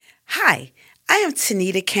Hi, I am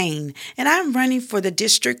Tanita Kane, and I'm running for the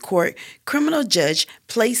District Court Criminal Judge,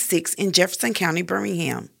 Place 6 in Jefferson County,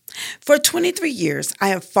 Birmingham. For 23 years, I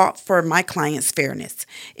have fought for my clients' fairness.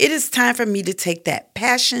 It is time for me to take that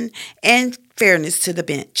passion and fairness to the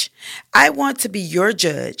bench. I want to be your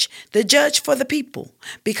judge, the judge for the people,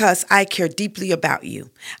 because I care deeply about you.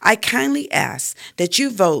 I kindly ask that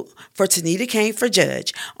you vote for Tanita Kane for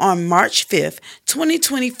judge on March 5th,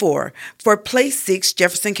 2024 for Place 6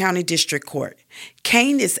 Jefferson County District Court.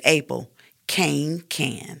 Kane is able. Kane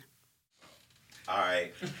can. All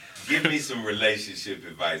right. Give me some relationship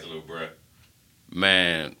advice, little bro.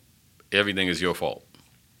 Man, everything is your fault.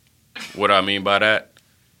 What I mean by that,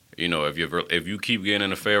 if you keep getting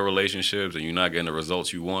into fair relationships and you're not getting the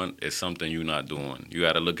results you want, it's something you're not doing. You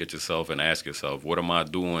got to look at yourself and ask yourself, what am I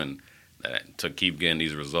doing to keep getting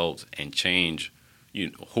these results and change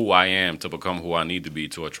who I am to become who I need to be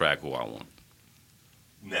to attract who I want.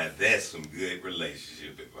 Now that's some good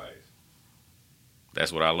relationship advice.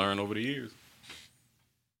 That's what I learned over the years.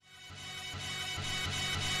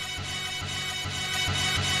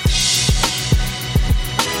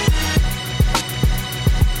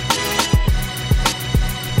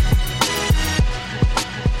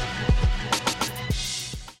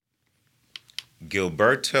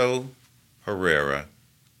 Gilberto Herrera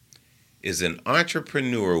is an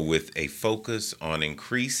entrepreneur with a focus on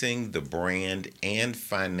increasing the brand and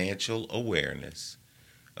financial awareness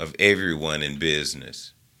of everyone in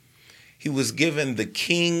business. He was given the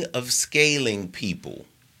king of scaling people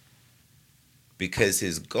because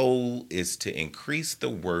his goal is to increase the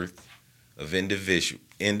worth of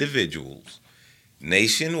individuals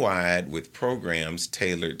nationwide with programs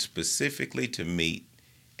tailored specifically to meet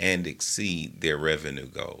and exceed their revenue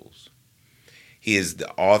goals. He is the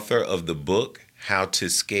author of the book, How to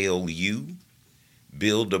Scale You,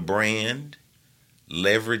 Build a Brand,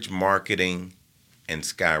 Leverage Marketing, and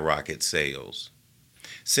Skyrocket Sales.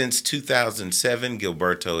 Since 2007,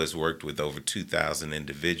 Gilberto has worked with over 2,000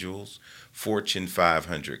 individuals, Fortune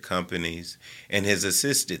 500 companies, and has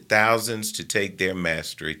assisted thousands to take their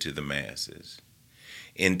mastery to the masses.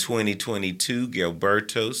 In 2022,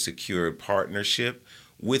 Gilberto secured partnership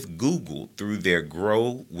with Google through their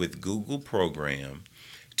Grow with Google program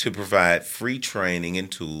to provide free training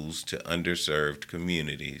and tools to underserved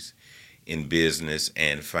communities in business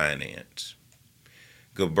and finance.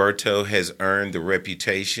 Gilberto has earned the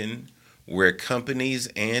reputation where companies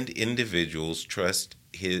and individuals trust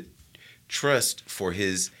for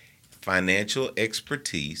his financial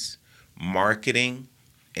expertise, marketing,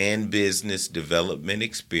 and business development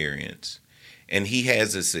experience, and he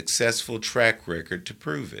has a successful track record to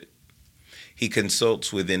prove it. He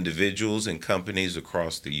consults with individuals and companies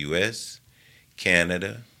across the U.S.,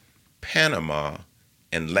 Canada, Panama,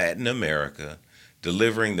 and Latin America,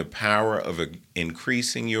 delivering the power of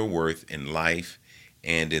increasing your worth in life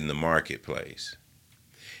and in the marketplace.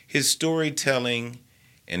 His storytelling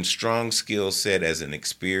and strong skill set as an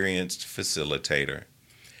experienced facilitator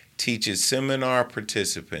teaches seminar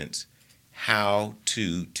participants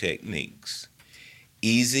how-to techniques,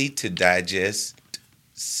 easy to digest,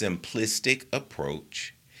 simplistic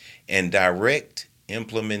approach, and direct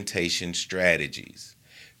implementation strategies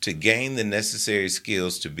to gain the necessary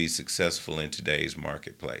skills to be successful in today's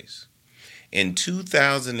marketplace. In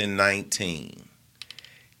 2019,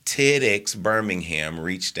 TEDx Birmingham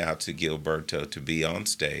reached out to Gilberto to be on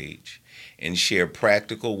stage and share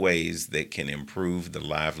practical ways that can improve the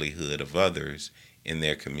livelihood of others in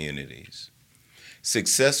their communities.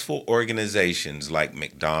 Successful organizations like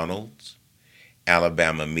McDonald's,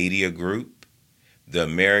 Alabama Media Group, the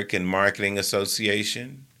American Marketing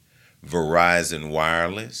Association, Verizon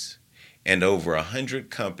Wireless, and over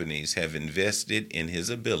 100 companies have invested in his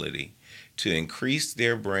ability to increase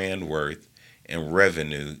their brand worth and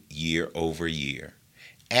revenue year over year,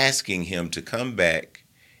 asking him to come back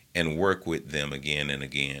and work with them again and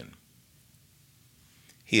again.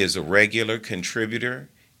 He is a regular contributor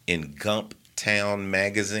in GumpTown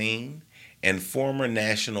Magazine and former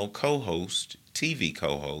national co-host, TV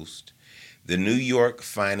co-host. The New York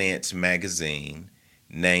Finance Magazine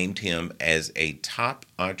named him as a top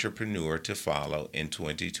entrepreneur to follow in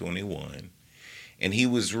 2021, and he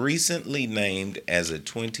was recently named as a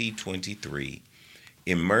 2023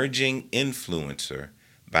 Emerging Influencer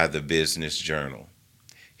by the Business Journal.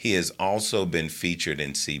 He has also been featured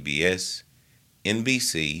in CBS,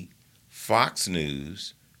 NBC, Fox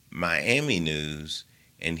News, Miami News,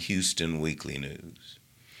 and Houston Weekly News.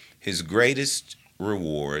 His greatest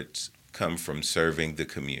rewards come from serving the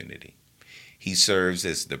community. He serves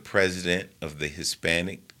as the president of the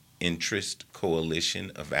Hispanic Interest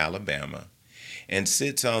Coalition of Alabama and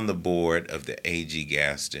sits on the board of the A.G.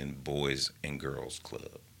 Gaston Boys and Girls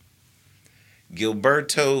Club.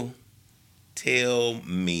 Gilberto, tell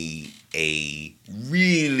me a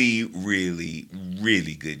really, really,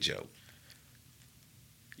 really good joke.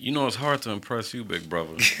 You know, it's hard to impress you, big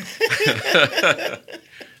brother.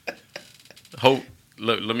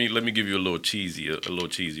 Let me give you a little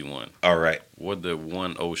cheesy one. All right. What did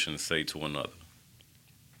one ocean say to another?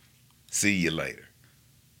 See you later.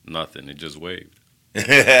 Nothing. It just waved.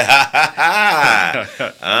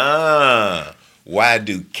 Why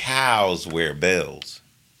do cows wear bells?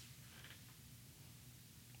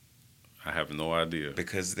 I have no idea.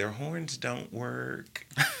 Because their horns don't work.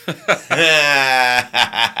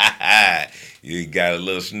 You got a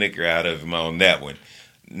little snicker out of him on that one.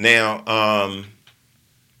 Now,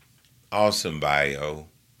 awesome bio.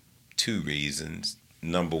 2 reasons.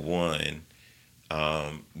 Number one,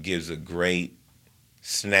 gives a great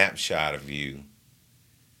snapshot of you.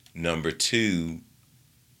 Number 2,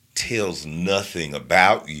 tells nothing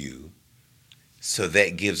about you. So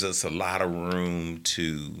that gives us a lot of room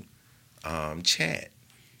to chat.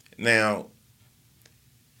 Now,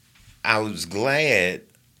 I was glad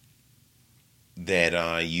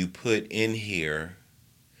that you put in here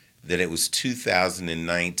that it was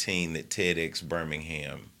 2019 that TEDx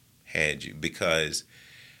Birmingham had you, because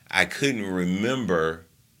I couldn't remember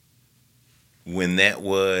when that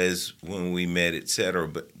was, when we met, etc.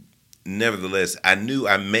 But nevertheless, I knew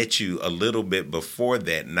I met you a little bit before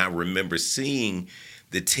that, and I remember seeing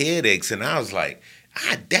the TEDx, and I was like,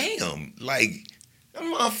 ah, damn, like, that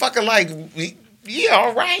motherfucker, like, yeah,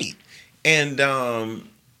 all right. And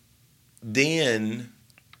then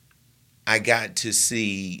I got to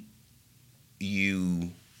see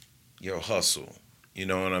your hustle, you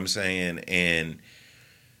know what I'm saying? And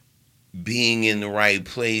being in the right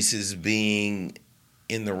places, being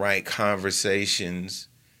in the right conversations,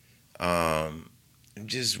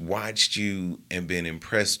 just watched you and been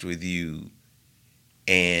impressed with you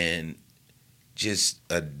and just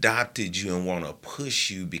adopted you and want to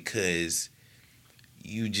push you because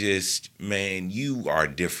you just, man, you are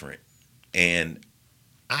different. And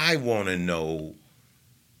I want to know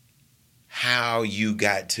how you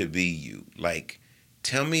got to be you. Like,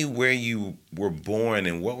 tell me where you were born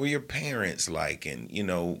and what were your parents like, and, you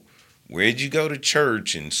know, where'd you go to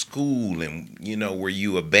church and school, and, you know, were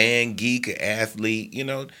you a band geek, an athlete, you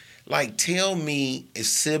know? Like, tell me, as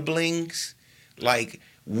siblings, like,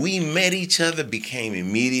 we met each other, became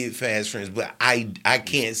immediate fast friends, but I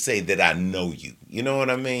can't say that I know you. You know what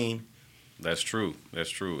I mean? That's true. That's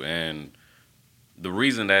true. And the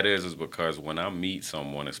reason that is because when I meet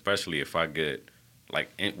someone, especially if I get,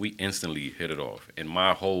 like, we instantly hit it off. And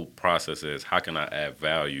my whole process is, how can I add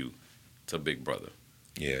value to Big Brother?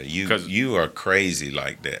 Yeah, you are crazy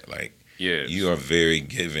like that. Like, yes. You are very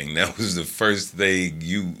giving. That was the first thing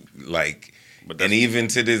you, like, and even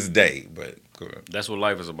to this day. But that's what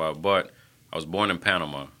life is about. But I was born in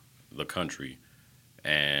Panama, the country.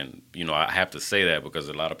 And, you know, I have to say that because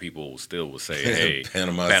a lot of people still will say, hey,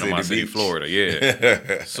 Panama City, Florida.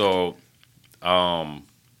 Yeah. So I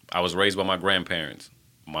was raised by my grandparents.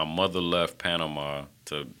 My mother left Panama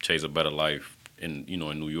to chase a better life in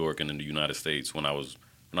New York and in the United States when I was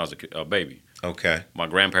a baby. Okay. My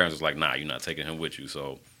grandparents was like, nah, you're not taking him with you.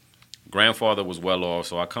 So grandfather was well off.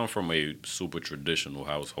 So I come from a super traditional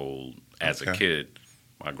household as a kid.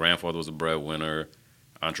 My grandfather was a breadwinner,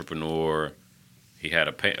 entrepreneur. He had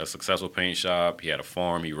a successful paint shop. He had a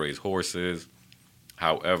farm. He raised horses.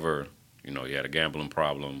 However, he had a gambling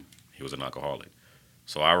problem. He was an alcoholic.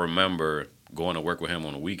 So I remember going to work with him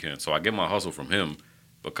on the weekend. So I get my hustle from him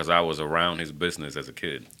because I was around his business as a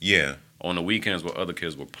kid. Yeah. On the weekends where other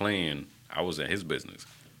kids were playing, I was in his business.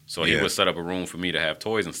 So he would set up a room for me to have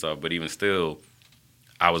toys and stuff. But even still,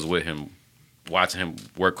 I was with him, watching him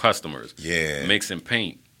work customers, mixing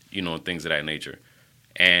paint, and things of that nature.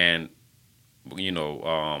 And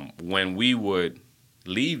when we would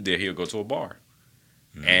leave there, he would go to a bar.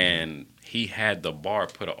 Mm-hmm. And he had the bar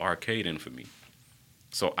put an arcade in for me.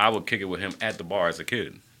 So I would kick it with him at the bar as a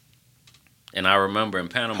kid. And I remember in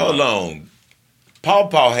Panama. Hold on.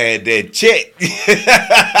 Paw had that check.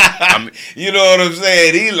 You know what I'm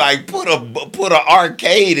saying? He like put an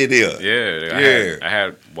arcade in there. Yeah. I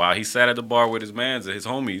had while he sat at the bar with his mans and his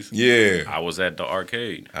homies. Yeah. I was at the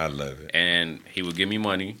arcade. I love it. And he would give me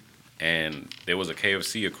money. And there was a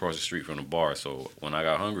KFC across the street from the bar. So when I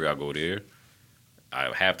got hungry, I go there.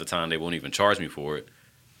 Half the time, they won't even charge me for it.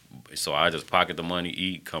 So I just pocket the money,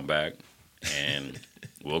 eat, come back, and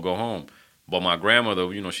we'll go home. But my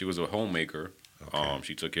grandmother, she was a homemaker. Okay.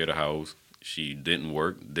 She took care of the house. She didn't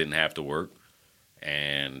work, didn't have to work.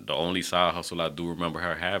 And the only side hustle I do remember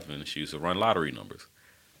her having, she used to run lottery numbers.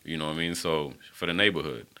 You know what I mean? So for the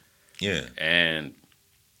neighborhood. Yeah. And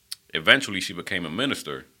eventually she became a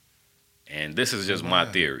minister. And this is just my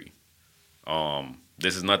theory.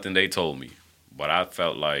 This is nothing they told me. But I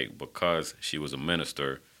felt like because she was a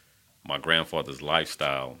minister, my grandfather's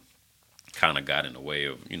lifestyle kind of got in the way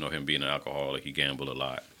of, him being an alcoholic. He gambled a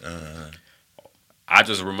lot. I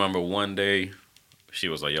just remember one day she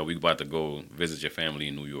was like, yo, we about to go visit your family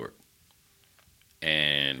in New York.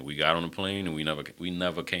 And we got on the plane and we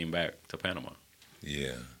never came back to Panama.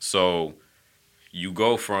 Yeah. So you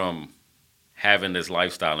go from having this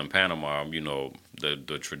lifestyle in Panama,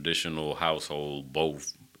 the traditional household,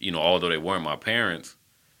 both, although they weren't my parents,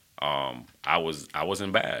 I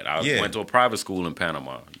wasn't bad. I went to a private school in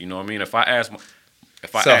Panama. You know what I mean?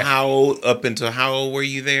 How old were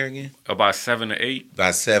you there again? About 7 to 8.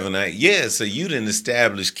 About 7 or 8. Yeah, so you didn't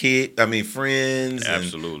establish friends,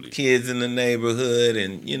 absolutely, and kids in the neighborhood,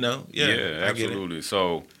 and absolutely.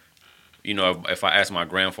 So, if I asked my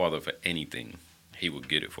grandfather for anything, he would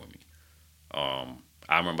get it for me.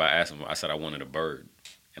 I remember I asked him. I said I wanted a bird,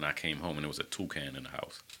 and I came home and there was a toucan in the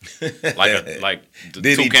house, like the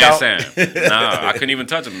Did toucan sound. Nah, I couldn't even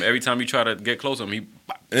touch him. Every time you try to get close to him, he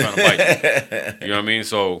trying to bite you. You know what I mean?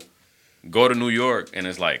 So go to New York and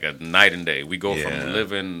it's like a night and day. We go from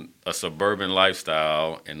living a suburban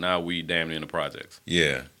lifestyle and now we damn near in the projects.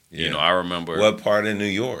 Yeah. I remember. What part of New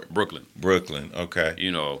York? Brooklyn. Okay.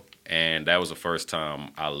 And that was the first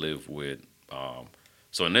time I lived with.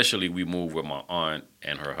 So initially we moved with my aunt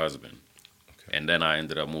and her husband. Okay. And then I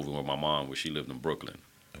ended up moving with my mom where she lived in Brooklyn.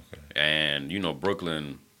 Okay. And,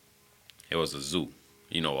 Brooklyn, it was a zoo.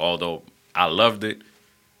 Although I loved it,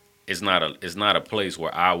 it's not a place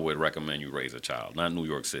where I would recommend you raise a child. Not New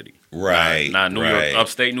York City. Right. Not New York,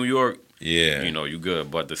 upstate New York. Yeah. You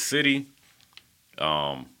good. But the city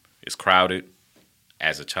is crowded.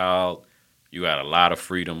 As a child, you had a lot of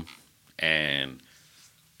freedom. And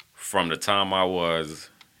from the time I was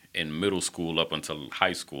in middle school up until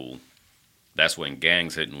high school, that's when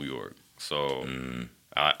gangs hit New York. So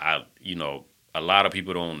I a lot of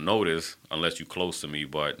people don't notice unless you're close to me,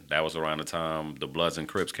 but that was around the time the Bloods and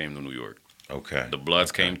Crips came to New York. Okay. The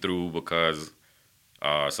Bloods came through because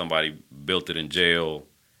somebody built it in jail,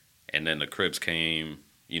 and then the Crips came,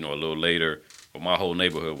 a little later. But my whole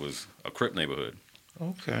neighborhood was a Crip neighborhood.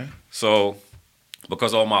 Okay. So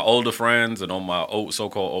because all my older friends and all my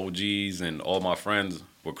so-called OGs and all my friends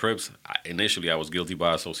were Crips, initially I was guilty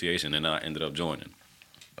by association, and I ended up joining.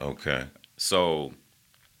 Okay. So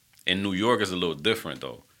in New York, it's a little different,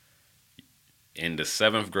 though. In the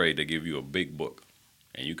 7th grade, they give you a big book,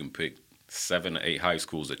 and you can pick 7 to 8 high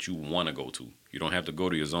schools that you want to go to. You don't have to go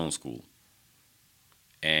to your zone school.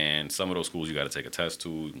 And some of those schools you got to take a test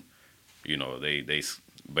to. They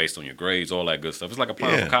based on your grades, all that good stuff. It's like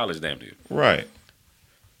applying for college, damn near. Right.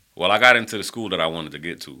 Well, I got into the school that I wanted to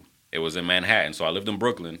get to. It was in Manhattan, so I lived in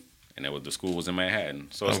Brooklyn, and the school was in Manhattan.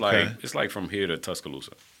 So it's like from here to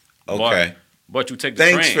Tuscaloosa. Okay. But you take the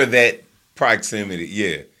train. Thanks for that proximity.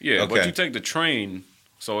 Yeah. Yeah, okay. But you take the train,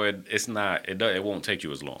 so it won't take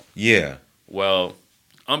you as long. Yeah. Well,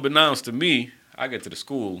 unbeknownst to me, I get to the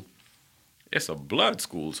school. It's a blood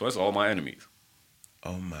school, so it's all my enemies.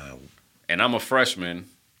 Oh my. And I'm a freshman,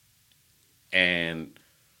 and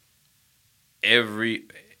it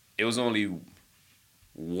was only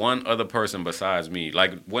one other person besides me.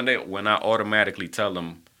 Like when I automatically tell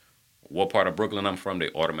them what part of Brooklyn I'm from, they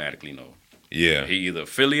automatically know. Yeah. He either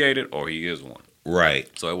affiliated or he is one. Right.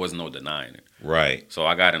 So there was no denying it. Right. So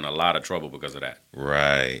I got in a lot of trouble because of that.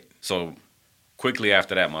 Right. So quickly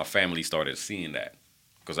after that, my family started seeing that.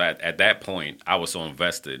 Because at that point, I was so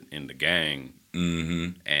invested in the gang.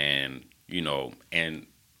 Mm-hmm. And, and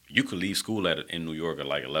you could leave school in New York at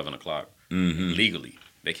like 11 o'clock legally.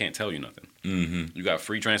 They can't tell you nothing. Mm-hmm. You got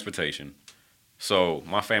free transportation. So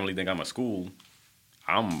my family think I'm at school.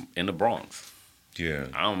 I'm in the Bronx. Yeah.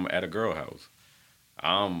 I'm at a girl house.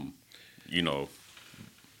 I'm,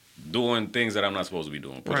 doing things that I'm not supposed to be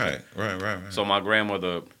doing. Right. So my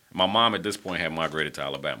mom at this point had migrated to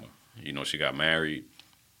Alabama. She got married,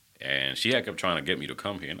 and she had kept trying to get me to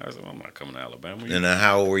come here. And I said, I'm not coming to Alabama. And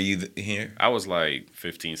how old were you here? I was like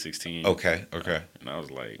 15, 16. Okay. And I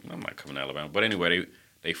was like, I'm not coming to Alabama. But anyway,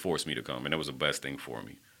 they forced me to come, and it was the best thing for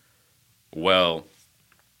me. Well,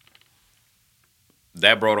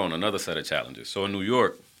 that brought on another set of challenges. So in New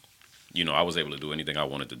York, I was able to do anything I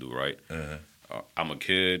wanted to do, right? Uh-huh. I'm a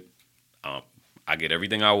kid. I get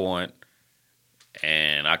everything I want,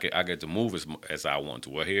 and I get to move as I want to.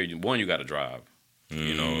 Well, here, you got to drive.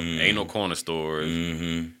 Mm-hmm. Ain't no corner stores.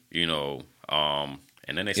 Mm-hmm.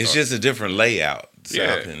 And then it's just a different layout.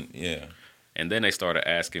 Yeah. And then they started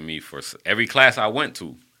asking me for every class I went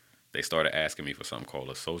to. They started asking me for something called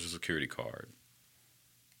a Social Security card.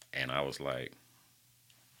 And I was like,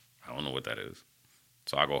 I don't know what that is.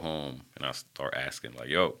 So I go home and I start asking, like,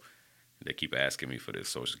 yo, they keep asking me for this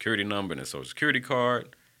Social Security number and this Social Security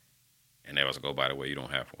card. And they was like, oh, by the way, you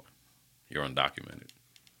don't have one. You're undocumented.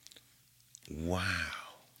 Wow.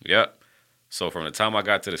 Yep. So from the time I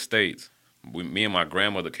got to the States, me and my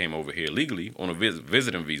grandmother came over here legally on a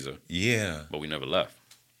visiting visa. Yeah. But we never left.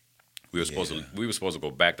 We were supposed to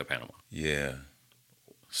go back to Panama. Yeah.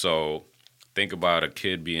 So think about a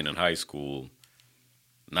kid being in high school,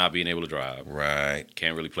 not being able to drive. Right.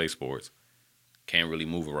 Can't really play sports. Can't really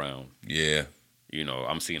move around. Yeah. You know,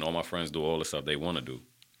 I'm seeing all my friends do all the stuff they want to do.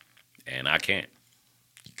 And I can't.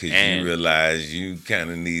 Because you realize you kind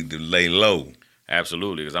of need to lay low.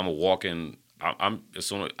 Absolutely. Because I'm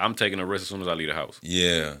taking a risk as soon as I leave the house.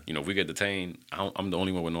 Yeah. You know, if we get detained, I'm the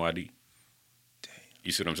only one with no ID.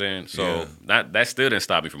 You see what I'm saying? So that still didn't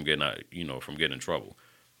stop me from getting out, from getting in trouble.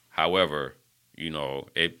 However,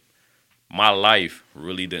 my life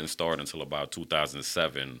really didn't start until about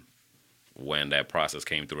 2007 when that process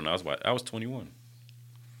came through, and I was 21.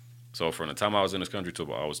 So from the time I was in this country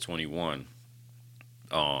to I was 21,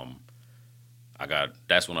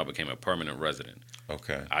 that's when I became a permanent resident.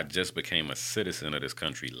 Okay. I just became a citizen of this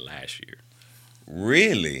country last year.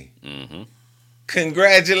 Really? Mm-hmm.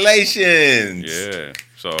 Congratulations. Yeah.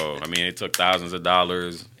 So, it took thousands of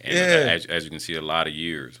dollars and as you can see, a lot of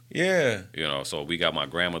years. Yeah. So we got my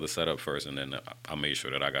grandmother set up first, and then I made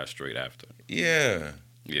sure that I got straight after. Yeah.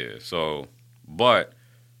 Yeah. So, but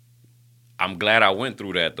I'm glad I went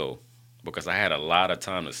through that, though, because I had a lot of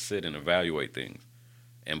time to sit and evaluate things.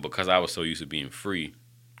 And because I was so used to being free,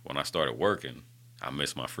 when I started working, I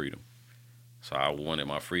missed my freedom. So I wanted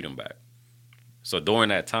my freedom back. So during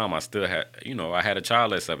that time, I still had, I had a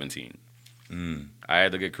child at 17. I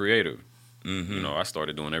had to get creative. Mm-hmm. I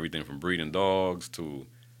started doing everything from breeding dogs to,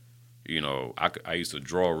 I used to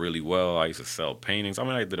draw really well. I used to sell paintings.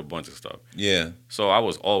 I did a bunch of stuff. Yeah. So I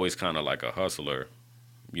was always kind of like a hustler,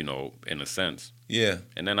 in a sense. Yeah.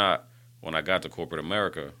 And then when I got to corporate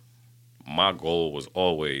America, my goal was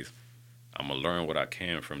always, I'm going to learn what I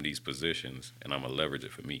can from these positions, and I'm going to leverage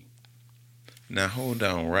it for me. Now, hold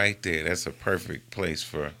on right there. That's a perfect place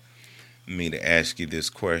for me to ask you this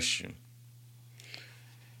question.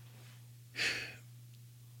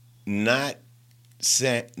 Not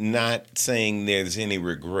saying there's any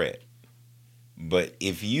regret, but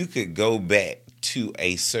if you could go back to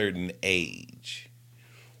a certain age,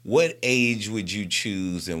 what age would you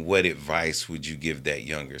choose and what advice would you give that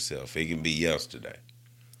younger self? It can be yesterday.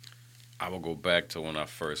 I will go back to when I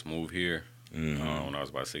first moved here, when I was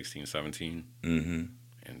about 16, 17, and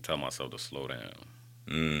tell myself to slow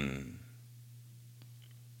down.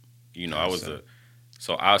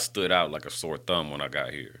 So I stood out like a sore thumb when I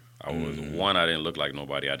got here. I didn't look like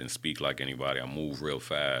nobody. I didn't speak like anybody. I moved real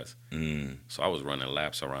fast. So I was running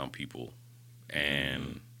laps around people.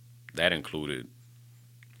 And that included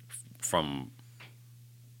from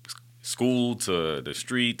school to the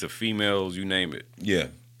street to females, you name it. Yeah.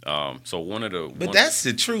 But that's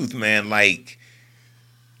the truth, man. Like,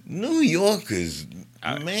 New Yorkers,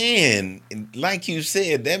 man, like you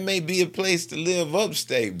said, that may be a place to live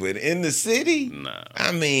upstate, but in the city, nah.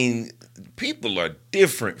 People are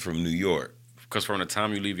different from New York. Because from the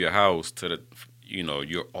time you leave your house to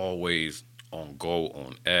you're always on go,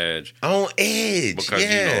 on edge. On edge, because,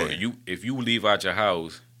 if you leave out your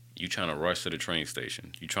house, you're trying to rush to the train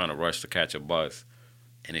station. You're trying to rush to catch a bus.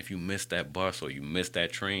 And if you miss that bus or you miss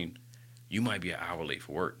that train, you might be an hour late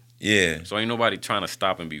for work. Yeah. So ain't nobody trying to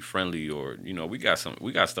stop and be friendly or, we got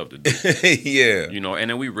stuff to do. Yeah.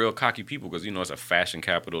 And then we real cocky people because, it's a fashion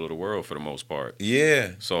capital of the world for the most part.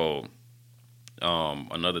 Yeah. So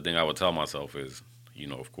another thing I would tell myself is,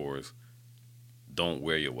 of course, don't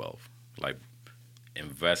wear your wealth. Like,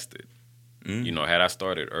 invest it. Had I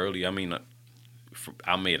started early, I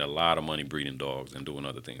made a lot of money breeding dogs and doing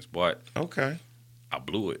other things. But okay, I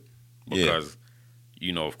blew it because,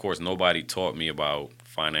 of course, nobody taught me about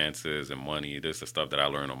finances and money. This is the stuff that I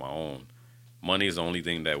learned on my own. Money is the only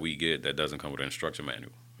thing that we get that doesn't come with an instruction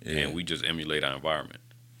manual. Yeah. And we just emulate our environment.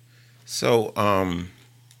 So,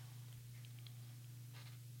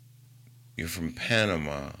 you're from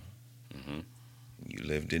Panama. You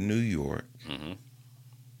lived in New York.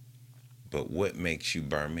 But what makes you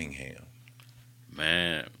Birmingham?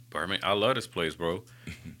 Man, Birmingham, I love this place, bro.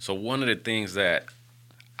 So one of the things that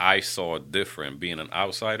I saw different being an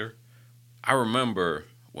outsider, I remember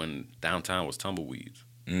when downtown was tumbleweeds.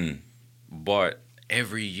 But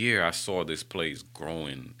every year I saw this place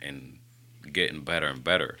growing and getting better and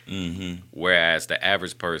better. Mm-hmm. Whereas the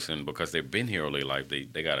average person, because they've been here all their life,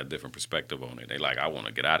 they got a different perspective on it. They like, I want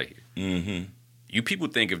to get out of here. Mm-hmm. You people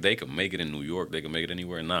think if they can make it in New York, they can make it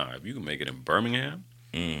anywhere. Nah, if you can make it in Birmingham,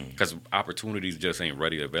 because opportunities just ain't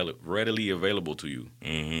readily available to you.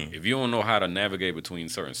 Mm-hmm. If you don't know how to navigate between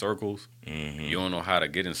certain circles, Mm-hmm. you don't know how to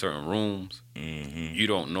get in certain rooms, Mm-hmm. you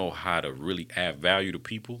don't know how to really add value to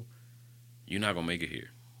people, you're not gonna make it here.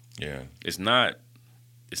 Yeah. It's not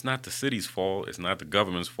the city's fault. It's not the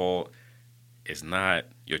government's fault. It's not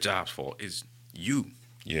your job's fault. It's you.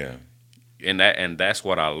 Yeah. And that's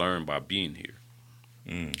what I learned by being here.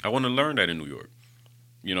 I want to learn that in New York.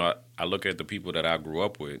 You know, I look at the people that I grew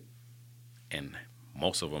up with, and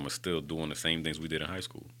most of them are still doing the same things we did in high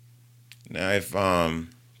school. Now, if I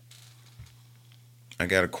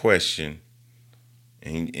got a question,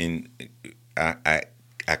 and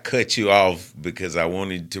I cut you off because I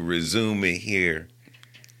wanted to resume it here.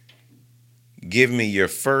 Give me your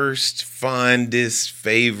first, fondest,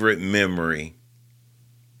 favorite memory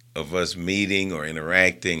of us meeting or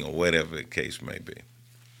interacting or whatever the case may be.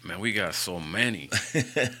 Man, we got so many.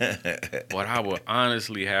 But I would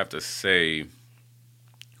honestly have to say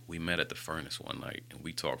we met at the furnace one night and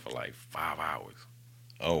we talked for like 5 hours.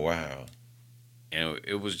 Oh, wow. And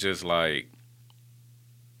it was just like,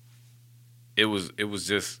 it was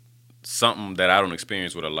just something that I don't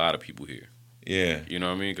experience with a lot of people here. Yeah. You know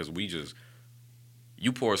what I mean? Because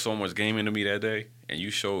you poured so much game into me that day, and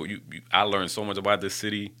I learned so much about this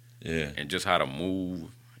city. Yeah. And just how to move,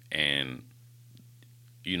 and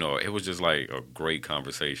you know, it was just like a great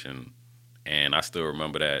conversation, and I still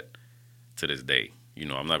remember that to this day. You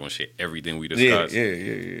know, I'm not gonna share everything we discussed.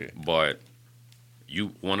 Yeah. But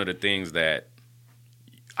one of the things that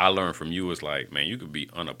I learned from you is like, man, you could be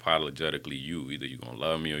unapologetically you. Either you're gonna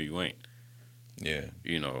love me or you ain't. Yeah.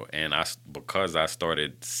 You know, and because I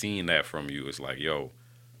started seeing that from you, it's like, yo,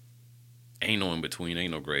 ain't no in between,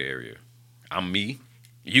 ain't no gray area. I'm me.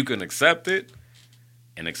 You can accept it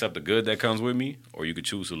and accept the good that comes with me, or you could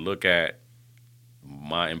choose to look at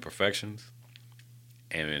my imperfections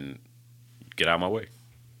and get out of my way.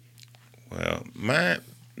 Well,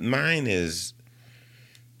 mine is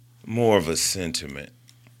more of a sentiment.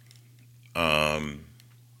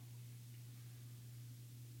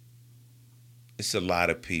 It's a lot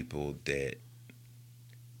of people that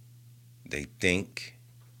they think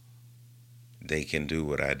they can do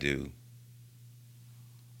what I do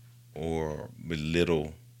or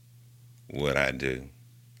belittle what I do.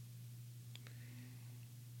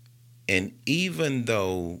 And even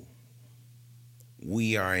though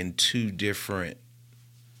we are in two different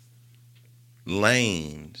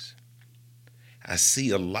lanes, I see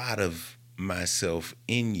a lot of myself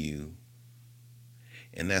in you,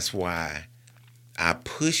 and that's why I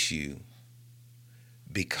push you,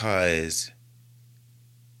 because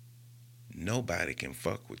nobody can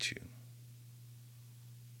fuck with you.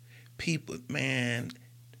 People, man,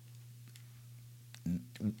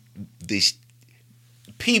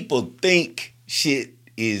 people think shit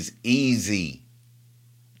is easy.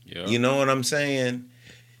 Yeah. You know what I'm saying?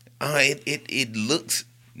 It looks,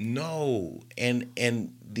 no, and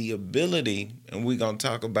the ability, and we're gonna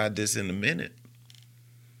talk about this in a minute.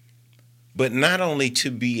 But not only to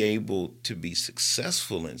be able to be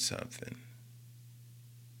successful in something,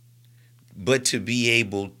 but to be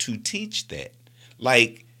able to teach that.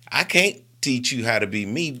 Like, I can't teach you how to be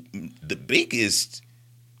me. The biggest,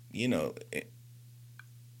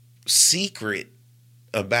 secret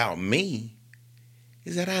about me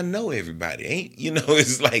is that I know everybody.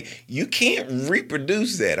 It's like you can't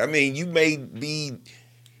reproduce that. I mean, you may be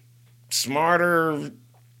smarter,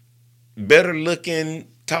 better looking,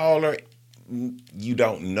 taller. You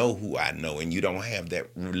don't know who I know, and you don't have that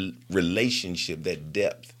relationship, that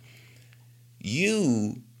depth.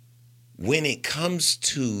 You, when it comes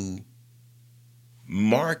to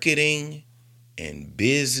marketing and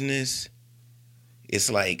business,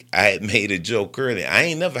 it's like I had made a joke earlier. I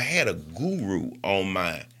ain't never had a guru on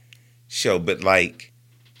my show, but like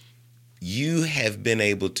you have been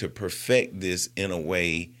able to perfect this in a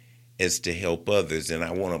way as to help others. And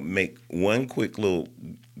I want to make one quick little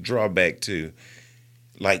drawback to,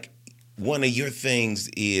 like, one of your things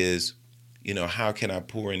is, how can I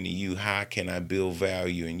pour into you? How can I build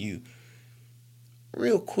value in you?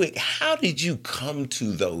 Real quick, how did you come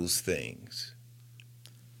to those things?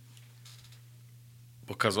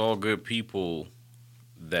 Because all good people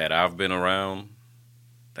that I've been around,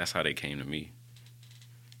 that's how they came to me.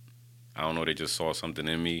 I don't know, they just saw something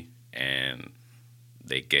in me and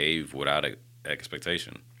they gave without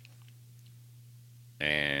expectation.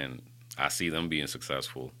 And I see them being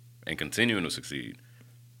successful and continuing to succeed.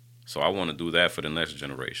 So I want to do that for the next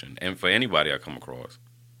generation and for anybody I come across.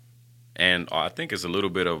 And I think it's a little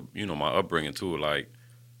bit of, my upbringing too. Like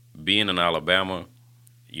being in Alabama,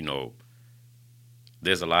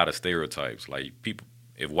 there's a lot of stereotypes. Like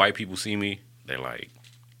if white people see me, they're like,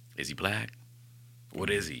 is he black? What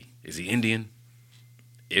is he? Is he Indian?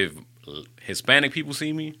 If Hispanic people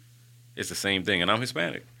see me, it's the same thing. And I'm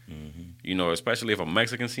Hispanic. Mm-hmm. Especially if a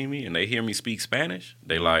Mexican see me and they hear me speak Spanish,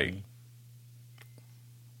 they like,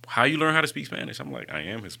 how you learn how to speak Spanish? I'm like, I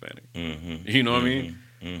am Hispanic. Mm-hmm. You know what I mean?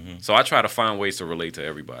 Mm-hmm. So I try to find ways to relate to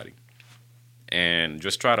everybody and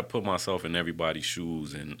just try to put myself in everybody's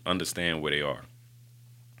shoes and understand where they are.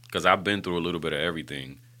 Because I've been through a little bit of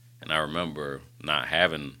everything, and I remember not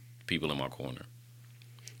having people in my corner.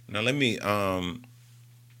 Now let me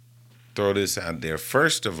throw this out there.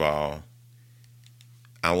 First of all,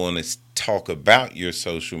 I want to talk about your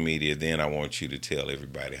social media. Then I want you to tell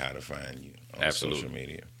everybody how to find you on social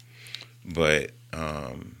media. But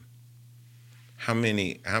how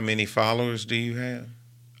many followers do you have?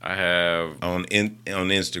 I have on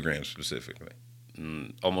Instagram specifically.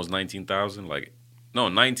 Almost 19,000.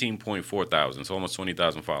 19.4 thousand. So almost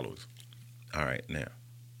 20,000 followers. All right, now.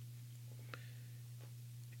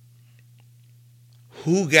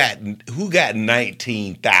 Who got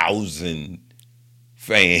 19,000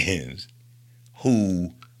 fans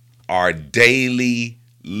who are daily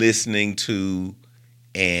listening to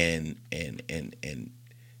and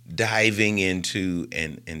diving into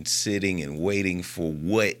and sitting and waiting for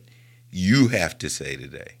what you have to say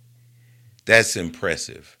today? That's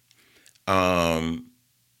impressive. That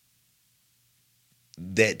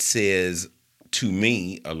says to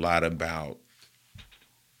me a lot about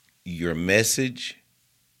your message,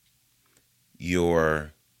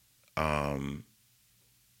 your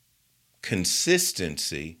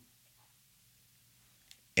consistency,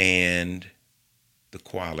 and the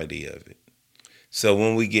quality of it. So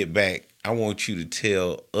when we get back, I want you to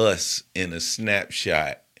tell us in a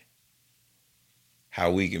snapshot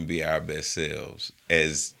how we can be our best selves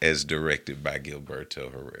as directed by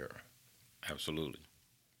Gilberto Herrera. Absolutely.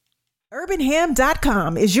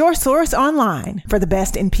 UrbanHam.com is your source online for the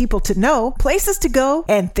best in people to know, places to go,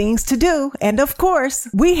 and things to do. And of course,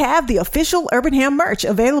 we have the official Urban Ham merch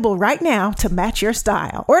available right now to match your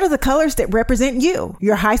style. Order the colors that represent you,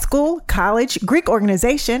 your high school, college, Greek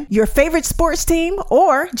organization, your favorite sports team,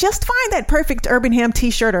 or just find that perfect Urban Ham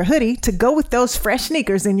t-shirt or hoodie to go with those fresh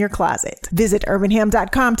sneakers in your closet. Visit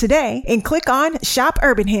UrbanHam.com today and click on Shop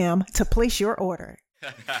Urban Ham to place your order.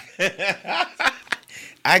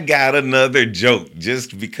 I got another joke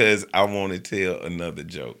just because I want to tell another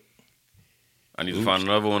joke. I need to find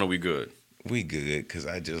another one, or we good? We good, because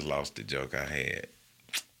I just lost the joke I had.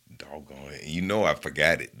 Doggone it. I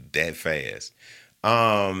forgot it that fast.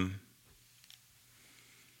 I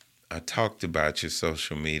talked about your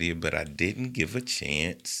social media, but I didn't give a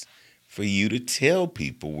chance for you to tell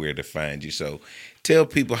people where to find you. So tell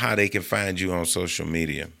people how they can find you on social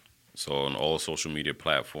media. So on all social media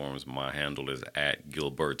platforms, my handle is at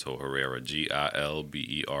Gilberto Herrera,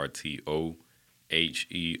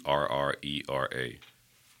 GilbertoHerrera.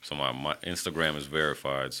 So my Instagram is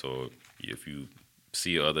verified. So if you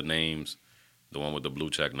see other names, the one with the blue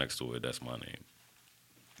check next to it, that's my name.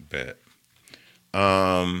 Bet.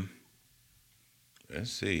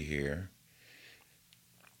 Let's see here.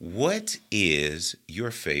 What is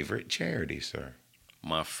your favorite charity, sir?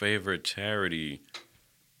 My favorite charity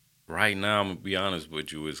right now, I'm going to be honest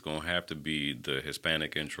with you, it's going to have to be the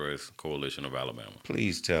Hispanic Interest Coalition of Alabama.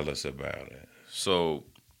 Please tell us about it. So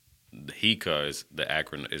the HICA is the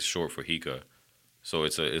acronym, is short for HICA. So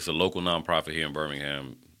it's a local nonprofit here in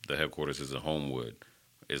Birmingham. The headquarters is in Homewood.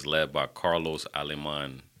 It's led by Carlos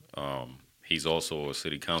Aleman. He's also a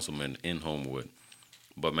city councilman in Homewood.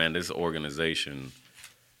 But man, this organization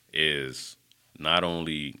is not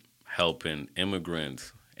only helping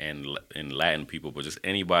immigrants and Latin people, but just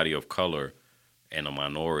anybody of color and a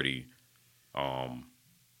minority,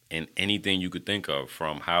 in anything you could think of,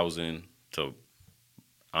 from housing to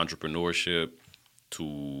entrepreneurship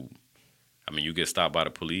to, you get stopped by the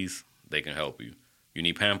police, they can help you. You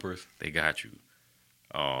need Pampers, they got you.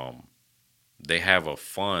 They have a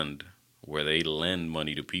fund where they lend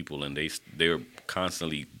money to people, and they're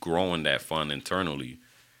constantly growing that fund internally.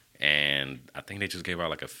 And I think they just gave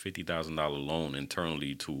out like a $50,000 loan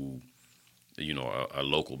internally to, a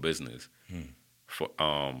local business.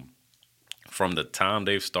 From the time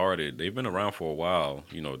they've started, they've been around for a while.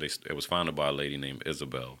 It was founded by a lady named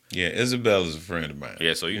Isabel. Yeah, Isabel is a friend of mine.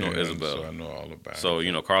 Yeah, so Isabel. So I know all about it.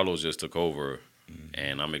 So, Carlos just took over,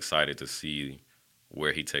 and I'm excited to see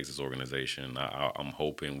where he takes his organization. I'm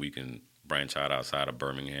hoping we can branch out outside of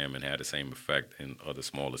Birmingham and have the same effect in other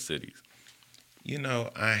smaller cities. You know,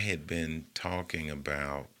 I had been talking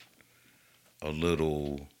about a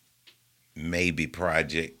little maybe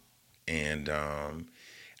project, and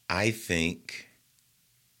I think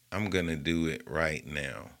I'm going to do it right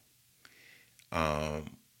now.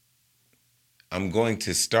 I'm going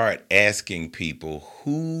to start asking people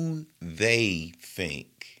who they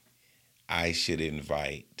think I should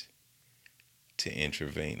invite to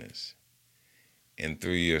Intravenous. And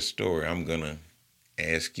through your story, I'm going to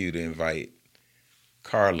ask you to invite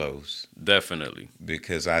Carlos. Definitely.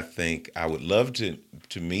 Because I think I would love to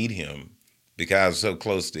meet him, because I was so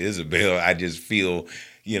close to Isabel. I just feel,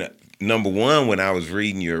 you know, number one, when I was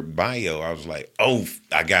reading your bio, I was like, oh,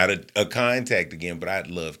 I got a contact again, but I'd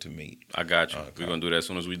love to meet. I got you. We're going to do that as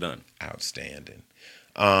soon as we're done. Outstanding.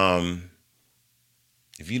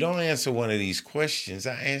 If you don't answer one of these questions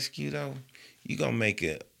I ask you, though, you're going to make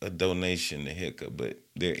a donation to Hiccup, but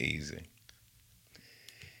they're easy.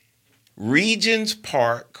 Regents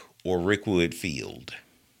Park or Rickwood Field?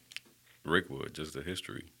 Rickwood, just the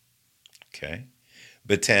history. Okay.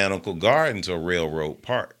 Botanical Gardens or Railroad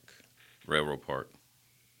Park? Railroad Park.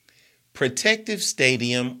 Protective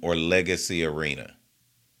Stadium or Legacy Arena?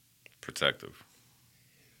 Protective.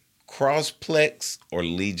 Crossplex or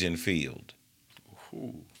Legion Field?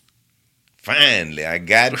 Ooh. Finally, I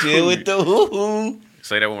got you with the hoo-hoo.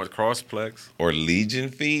 Say that one was Crossplex. Or Legion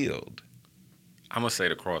Field? I'm going to say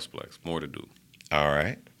the Crossplex. More to do. All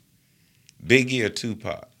right. Biggie or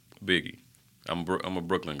Tupac? Biggie. I'm a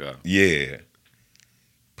Brooklyn guy. Yeah.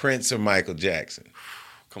 Prince or Michael Jackson?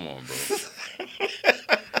 Come on, bro.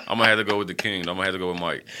 I'm going to have to go with the king. I'm going to have to go with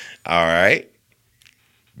Mike. All right.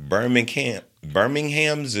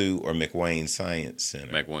 Birmingham Zoo or McWayne Science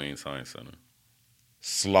Center? McWayne Science Center.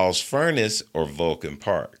 Sloss Furnace or Vulcan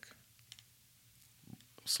Park?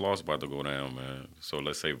 Sloss about to go down, man. So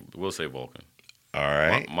we'll say Vulcan. All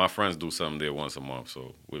right. My friends do something there once a month,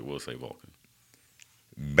 so we'll say Vulcan.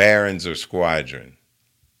 Barons or Squadron?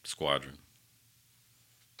 Squadron.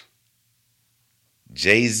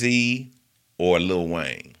 Jay-Z or Lil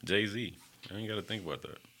Wayne? Jay-Z. I ain't got to think about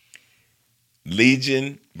that.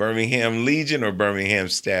 Legion, Birmingham Legion or Birmingham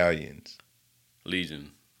Stallions?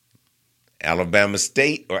 Legion. Alabama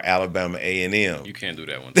State or Alabama A&M? You can't do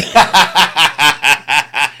that one.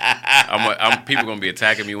 People going to be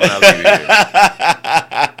attacking me when I leave here.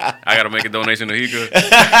 I got to make a donation to Hika.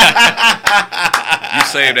 You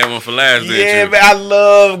saved that one for last, didn't you? Yeah, man, I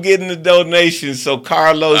love getting the donations. So,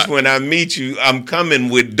 Carlos, when I meet you, I'm coming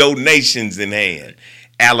with donations in hand.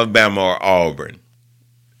 Alabama or Auburn?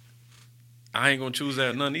 I ain't going to choose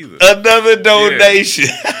that none either. Another donation.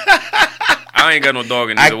 Yeah. I ain't got no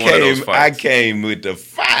dog in either one of those fights. I came with the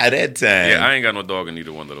fire that time. Yeah, I ain't got no dog in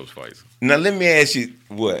either one of those fights. Now, let me ask you,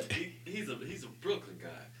 what? He's a Brooklyn guy.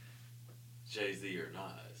 Jay-Z or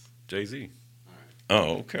Nas? Jay-Z. All right.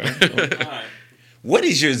 Oh, okay. All right. What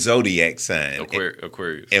is your zodiac sign?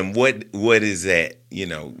 Aquarius. And what is that? You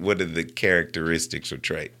know, what are the characteristics or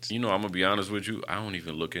traits? You know, I'm going to be honest with you. I don't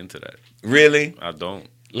even look into that. Really? I don't.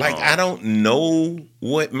 Like, I don't know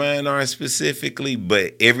what mine are specifically,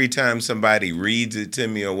 but every time somebody reads it to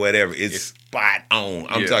me or whatever, it's spot on.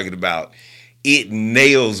 I'm talking about it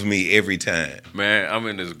nails me every time. Man, I'm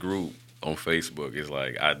in this group on Facebook. It's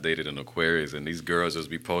like, I dated an Aquarius, and these girls just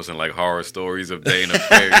be posting like horror stories of dating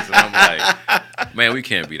Aquarius. And I'm like, man, we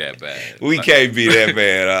can't be that bad. We can't be that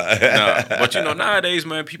bad. No, but you know, nowadays,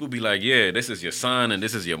 man, people be like, yeah, this is your sun and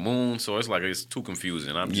this is your moon. So it's like, it's too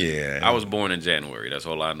confusing. I was born in January. That's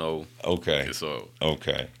all I know. Okay. So.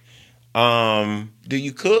 Okay. Do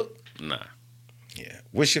you cook? Nah. Yeah.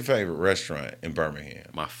 What's your favorite restaurant in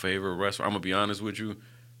Birmingham? My favorite restaurant, I'm going to be honest with you,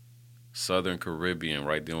 Southern Caribbean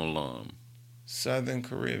right there on Lum. Southern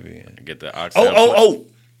Caribbean. I get the oxtail. Oh.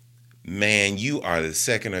 Man, you are the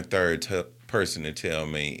second or third person to tell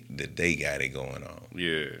me that they got it going on.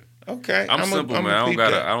 Yeah. Okay. I'm simple, man.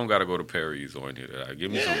 I don't gotta go to Perry's or any of that.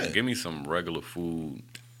 Give me some regular food.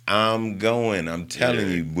 I'm going. I'm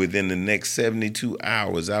telling you, within the next 72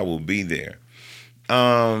 hours, I will be there.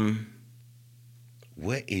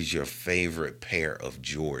 What is your favorite pair of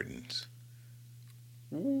Jordans?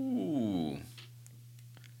 Ooh.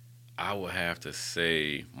 I would have to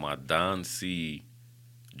say my Don C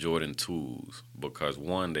Jordan 2s because,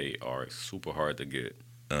 one, they are super hard to get.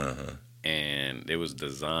 Uh-huh. And it was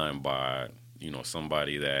designed by,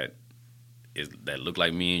 somebody that looked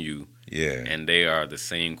like me and you. Yeah. And they are the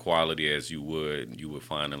same quality as you would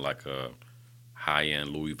find in like a high-end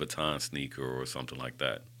Louis Vuitton sneaker or something like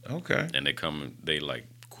that. Okay. And they like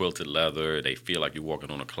quilted leather. They feel like you're walking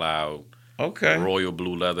on a cloud. Okay. Royal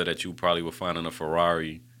blue leather that you probably would find in a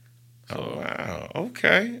Ferrari. So, Oh, wow.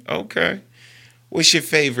 Okay. What's your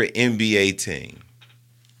favorite NBA team?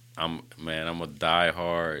 I'm a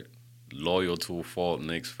diehard, loyal to a fault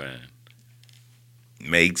Knicks fan.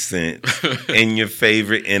 Makes sense. And your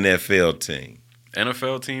favorite NFL team?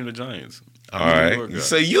 NFL team, the Giants. All right.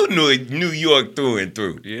 So you knew New York through and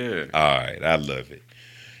through. Yeah. All right. I love it.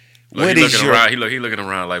 Look, he looking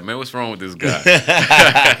around like, man, what's wrong with this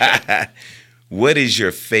guy? What is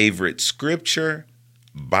your favorite scripture,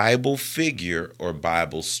 Bible figure, or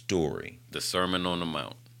Bible story? The Sermon on the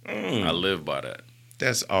Mount. I live by that.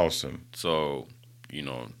 That's awesome. So,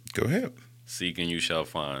 Go ahead. seeking you shall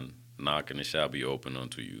find, knocking it shall be open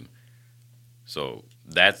unto you. So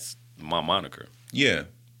that's my moniker. Yeah.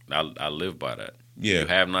 I live by that. Yeah. You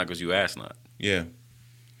have not because you ask not. Yeah.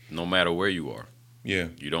 No matter where you are. Yeah.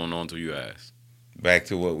 You don't know until you ask. Back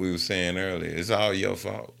to what we were saying earlier. It's all your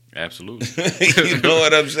fault. Absolutely. You know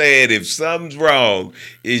what I'm saying? If something's wrong,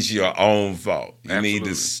 it's your own fault. You Absolutely. need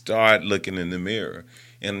to start looking in the mirror.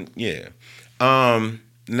 And yeah.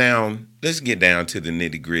 Now let's get down to the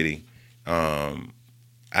nitty-gritty.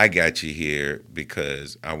 I got you here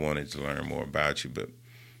because I wanted to learn more about you, but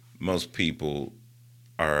most people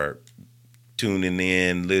are tuning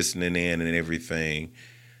in, listening in, and everything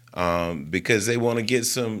because they want to get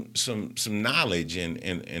some knowledge.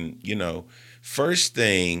 And first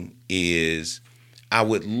thing is, I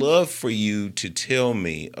would love for you to tell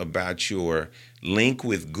me about your link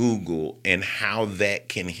with Google and how that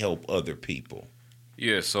can help other people.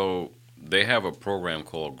 Yeah, so they have a program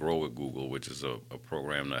called Grow with Google, which is a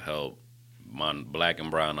program to help black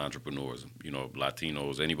and brown entrepreneurs,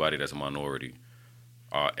 Latinos, anybody that's a minority,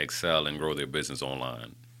 excel and grow their business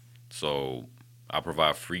online. So I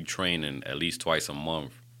provide free training at least twice a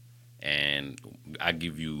month, and I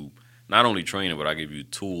give you not only training, but I give you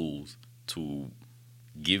tools to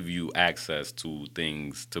give you access to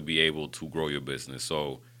things to be able to grow your business.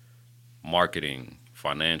 So marketing,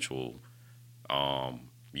 financial,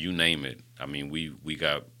 you name it. I mean, we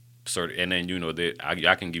got and then that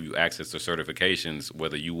I can give you access to certifications,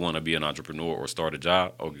 whether you want to be an entrepreneur or start a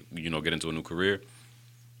job or get into a new career.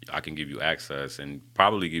 I can give you access and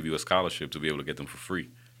probably give you a scholarship to be able to get them for free.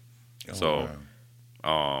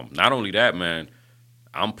 Not only that, man,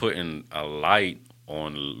 I'm putting a light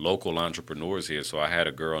on local entrepreneurs here. So I had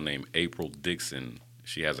a girl named April Dixon.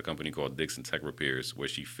 She has a company called Dixon Tech Repairs where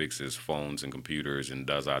she fixes phones and computers and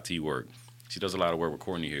does IT work. She does a lot of work with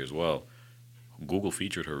Courtney here as well. Google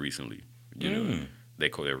featured her recently. They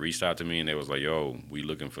reached out to me and they was like, yo, we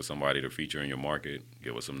looking for somebody to feature in your market.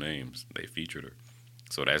 Give us some names. They featured her.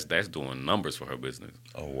 So that's doing numbers for her business.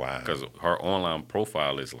 Oh, wow. Because her online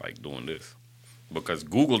profile is like doing this. Because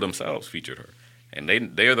Google themselves featured her. And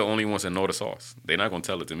they are the only ones that know the sauce. They're not going to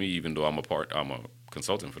tell it to me even though I'm a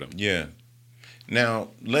consultant for them. Yeah. Now,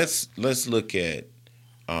 let's look at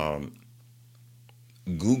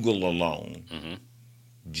Google alone. Mm-hmm.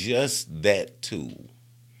 Just that tool.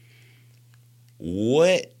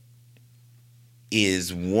 What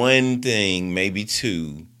is one thing, maybe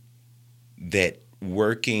two, that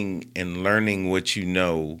working and learning what you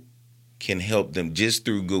know can help them just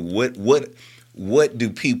through Google? What do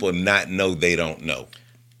people not know they don't know?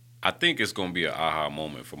 I think it's going to be an aha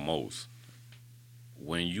moment for most.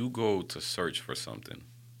 When you go to search for something,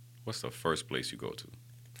 what's the first place you go to?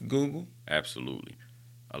 Google. Absolutely.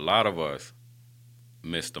 A lot of us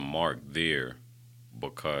miss the mark there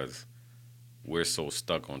because we're so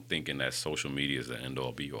stuck on thinking that social media is the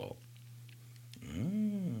end-all, be-all.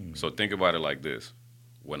 So think about it like this.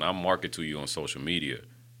 When I market to you on social media,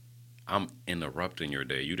 I'm interrupting your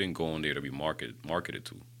day. You didn't go on there to be marketed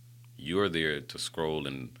to. You're there to scroll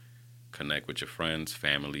and connect with your friends,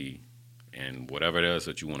 family, and whatever it is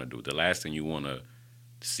that you want to do. The last thing you want to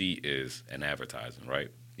see is an advertising, right?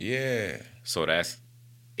 Yeah. So that's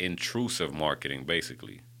intrusive marketing,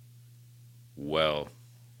 basically. Well,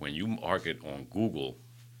 when you market on Google,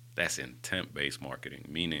 that's intent-based marketing,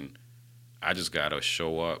 meaning I just got to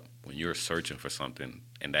show up when you're searching for something,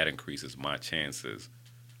 and that increases my chances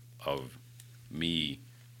of me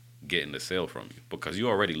getting the sale from you because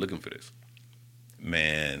you're already looking for this.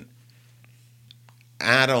 Man,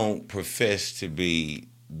 I don't profess to be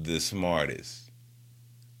the smartest,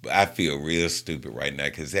 but I feel real stupid right now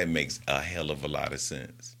because that makes a hell of a lot of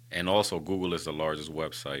sense. And also, Google is the largest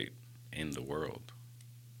website in the world.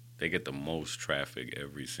 They get the most traffic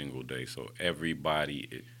every single day. So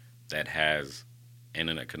everybody that has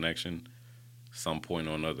internet connection, some point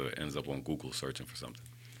or another, ends up on Google searching for something.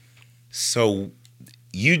 So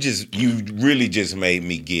you really just made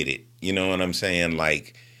me get it. You know what I'm saying?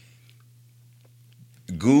 Like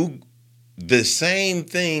Google, the same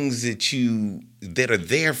things that are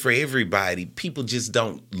there for everybody, people just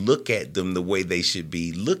don't look at them the way they should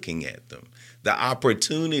be looking at them. The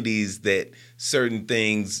opportunities that certain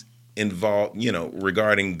things involve,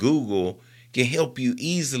 regarding Google can help you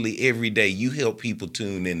easily every day. You help people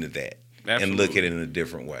tune into that. Absolutely. And look at it in a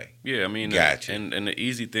different way. Yeah, I mean, gotcha. And the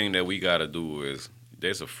easy thing that we got to do is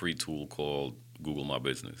there's a free tool called Google My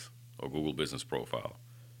Business or Google Business Profile.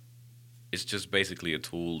 It's just basically a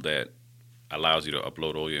tool that allows you to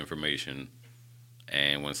upload all your information,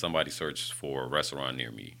 and when somebody searches for a restaurant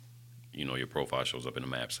near me, your profile shows up in the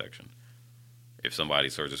map section. If somebody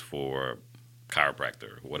searches for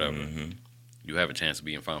chiropractor or whatever, mm-hmm. you have a chance of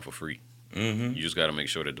being found for free. Mm-hmm. You just got to make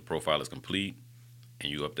sure that the profile is complete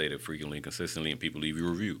and you update it frequently and consistently, and people leave you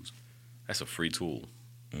reviews. That's a free tool.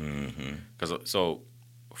 Mm-hmm. So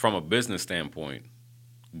from a business standpoint,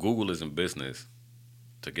 Google is in business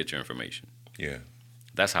to get your information. Yeah.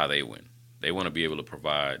 That's how they win. They want to be able to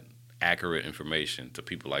provide accurate information to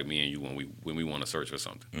people like me and you when we want to search for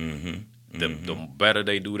something. Mm-hmm. The better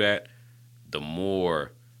they do that, the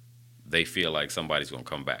more they feel like somebody's going to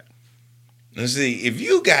come back. Let's see, if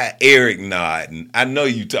you got Eric nodding, I know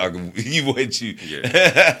you talking.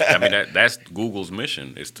 Yeah. I mean that's Google's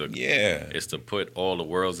mission is to put all the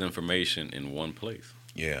world's information in one place.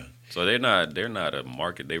 Yeah. So they're not a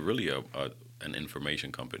market. They're really an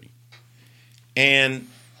information company. And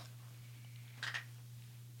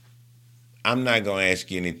I'm not going to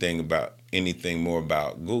ask you anything more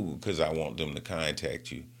about Google because I want them to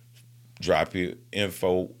contact you. Drop your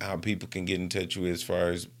info, how people can get in touch with you as far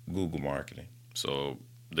as Google marketing. So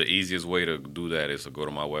the easiest way to do that is to go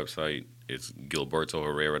to my website. It's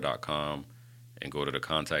gilbertoherrera.com and go to the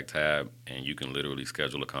contact tab, and you can literally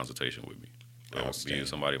schedule a consultation with me.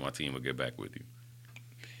 Somebody on my team will get back with you.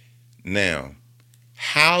 Now,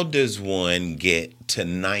 how does one get to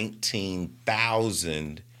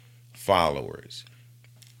 19,000 followers?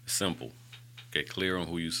 Simple. Get clear on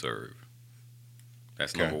who you serve.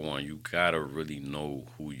 That's number one. You gotta really know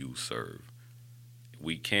who you serve.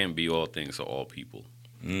 We can't be all things to all people.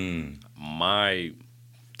 My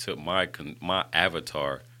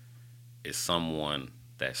avatar is someone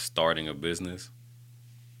that's starting a business,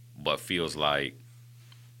 but feels like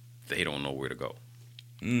they don't know where to go.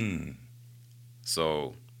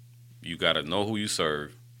 So you gotta know who you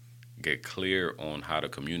serve, get clear on how to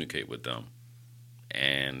communicate with them,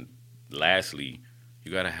 and lastly,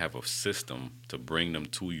 you got to have a system to bring them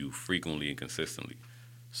to you frequently and consistently.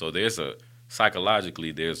 So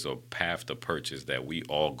psychologically, there's a path to purchase that we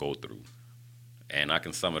all go through. And I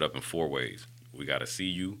can sum it up in 4 ways. We got to see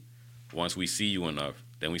you. Once we see you enough,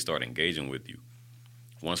 then we start engaging with you.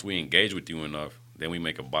 Once we engage with you enough, then we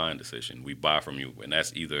make a buying decision. We buy from you, and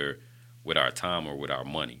that's either with our time or with our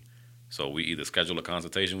money. So we either schedule a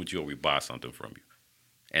consultation with you or we buy something from you.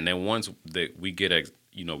 And then once we get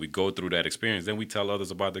we go through that experience, then we tell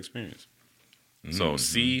others about the experience. Mm-hmm. So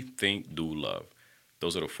see, think, do, love.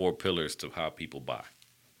 Those are the 4 pillars to how people buy.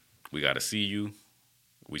 We got to see you.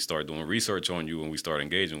 We start doing research on you, and we start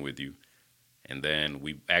engaging with you. And then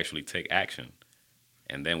we actually take action.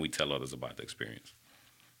 And then we tell others about the experience.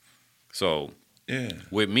 So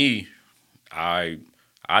with me, I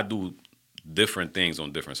do different things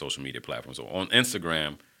on different social media platforms. So on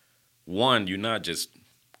Instagram, one, you're not just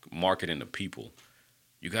marketing to people.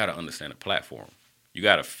 You got to understand the platform. You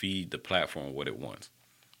got to feed the platform what it wants.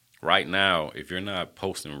 Right now, if you're not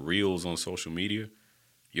posting reels on social media,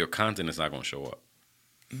 your content is not going to show up.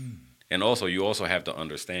 And also, you also have to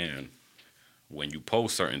understand when you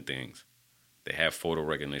post certain things, they have photo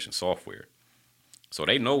recognition software. So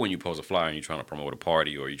they know when you post a flyer and you're trying to promote a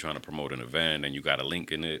party or you're trying to promote an event and you got a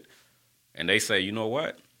link in it. And they say, you know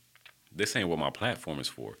what? This ain't what my platform is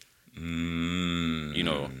for.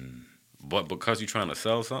 But because you're trying to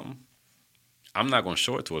sell something, I'm not going to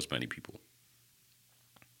show it to as many people.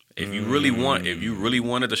 If you really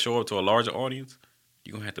wanted to show it to a larger audience,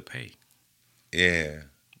 you're going to have to pay. Yeah.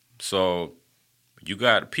 So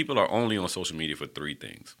people are only on social media for 3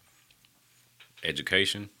 things: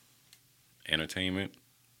 education, entertainment,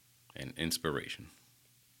 and inspiration.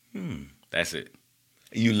 That's it.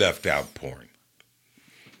 You left out porn.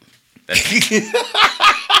 That's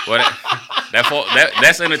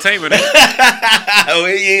entertainment. Oh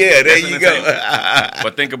yeah, there you go.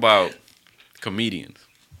 But think about comedians.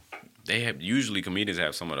 Comedians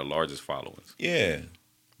have some of the largest followings. Yeah.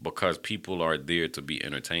 Because people are there to be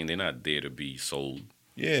entertained. They're not there to be sold.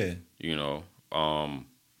 Yeah.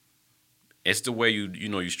 It's the way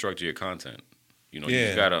you structure your content. You Yeah.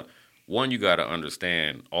 you gotta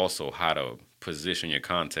understand also how to position your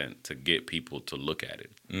content to get people to look at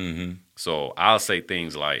it. Mm-hmm. So I'll say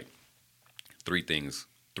things like,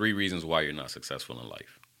 3 reasons why you're not successful in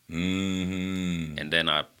life. Mm-hmm. And then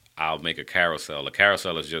I'll make a carousel. A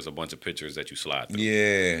carousel is just a bunch of pictures that you slide through.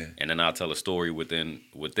 Yeah. And then I'll tell a story within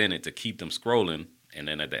it to keep them scrolling. And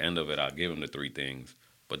then at the end of it, I'll give them the 3 things.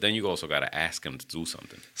 But then you also got to ask them to do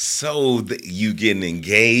something. So you get an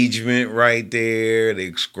engagement right there.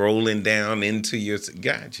 They're scrolling down into your...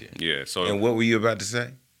 Gotcha. Yeah. So. And what were you about to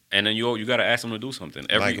say? And then you got to ask them to do something.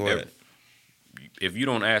 Like what? If you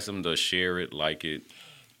don't ask them to share it, like it,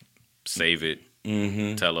 save it,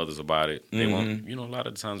 tell others about it, they won't. You know, a lot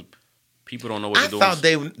of the times people don't know what they're doing. I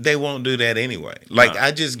thought they won't do that anyway. Like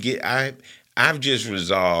I've just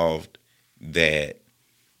resolved that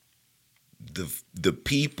the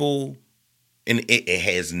people, and it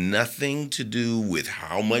has nothing to do with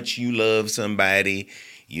how much you love somebody,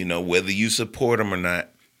 you know, whether you support them or not.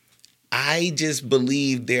 I just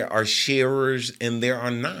believe there are sharers and there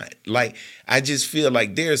are not. Like, I just feel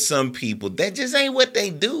like there are some people that just ain't what they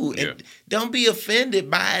do. Yeah. And don't be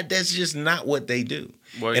offended by it. That's just not what they do.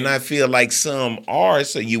 Well, and I feel like some are,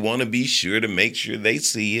 so you want to be sure to make sure they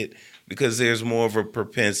see it because there's more of a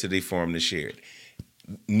propensity for them to share it.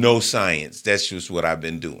 No science. That's just what I've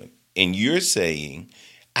been doing. And you're saying,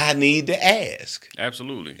 I need to ask.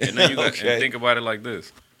 Absolutely. And then you got Okay. and think about it like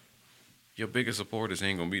this. Your biggest supporters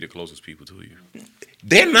ain't gonna be the closest people to you.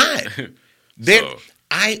 They're not. So,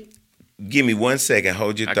 Give me 1 second.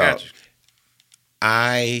 Hold your I thought. got you.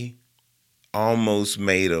 I almost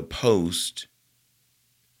made a post.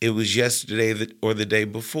 It was yesterday or the day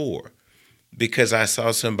before because I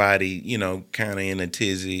saw somebody, you know, kind of in a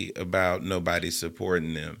tizzy about nobody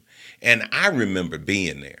supporting them. And I remember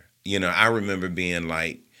being there. You know, I remember being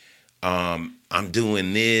like, I'm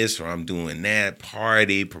doing this or I'm doing that,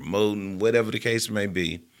 party, promoting, whatever the case may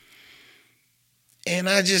be. And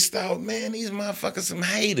I just thought, man, these motherfuckers some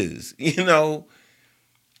haters, you know.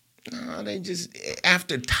 No, they just,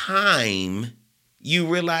 after time, you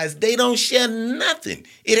realize they don't share nothing.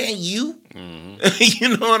 It ain't you.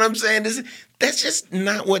 You know what I'm saying? That's just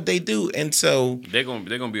not what they do. And so they're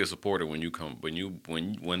gonna be a supporter when you come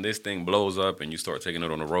when this thing blows up and you start taking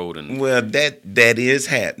it on the road. And well, that is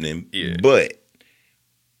happening. Yeah. But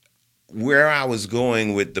where I was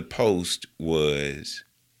going with the post was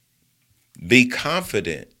be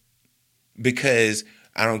confident, because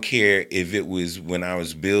I don't care if it was when I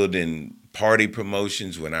was building party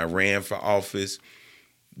promotions, when I ran for office,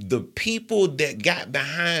 the people that got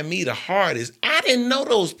behind me the hardest, I didn't know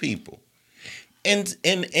those people. And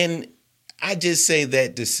I just say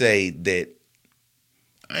that to say that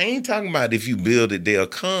I ain't talking about if you build it, they'll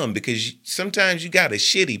come, because sometimes you got a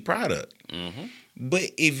shitty product. Mm-hmm.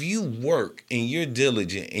 But if you work and you're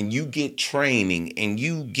diligent and you get training and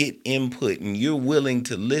you get input and you're willing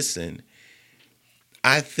to listen,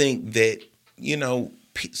 I think that, you know,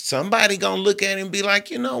 somebody gonna look at him and be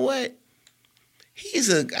like, you know what?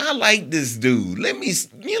 I like this dude. Let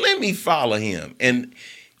me follow him. And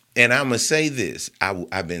I'm gonna say this.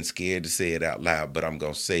 I've been scared to say it out loud, but I'm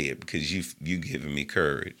gonna say it because you giving me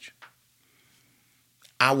courage.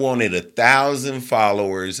 I wanted 1,000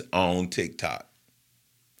 followers on TikTok.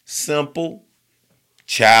 Simple,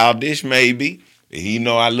 childish, maybe. He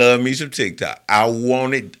know I love me some TikTok. I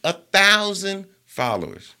wanted 1,000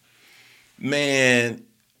 followers. Man,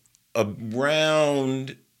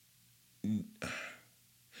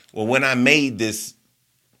 when I made this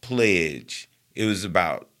pledge, it was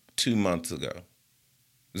about 2 months ago. It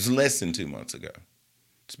was less than 2 months ago.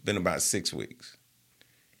 It's been about 6 weeks.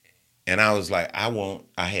 And I was like, I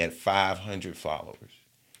had 500 followers.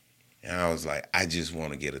 And I was like, I just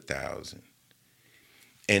want to get 1,000.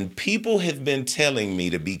 And people have been telling me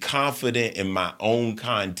to be confident in my own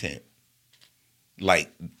content.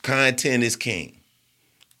 Like, content is king.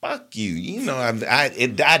 Fuck you. You know, I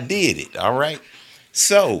did it, all right?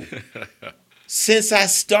 So, since I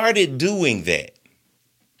started doing that,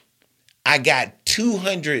 I got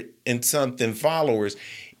 200 and something followers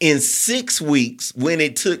in 6 weeks when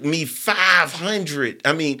it took me 500.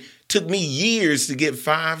 I mean, took me years to get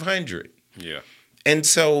 500. Yeah. And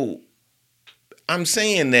so I'm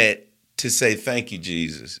saying that to say thank you,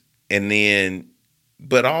 Jesus. And then,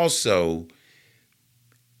 but also,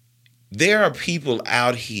 there are people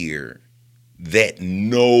out here that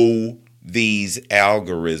know these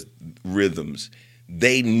algorithms.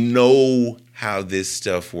 They know how this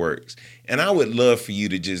stuff works. And I would love for you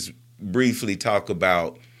to just briefly talk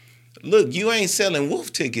about, look, you ain't selling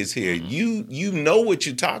wolf tickets here. You know what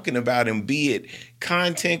you're talking about, and be it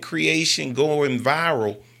content creation going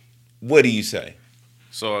viral. What do you say?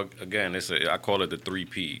 So again, I call it the 3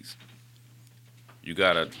 Ps. You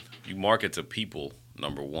market to people,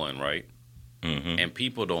 number one, right? And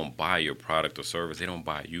people don't buy your product or service. They don't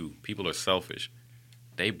buy you. People are selfish.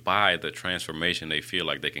 They buy the transformation they feel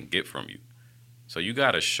like they can get from you. So you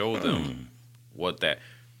got to show them what that.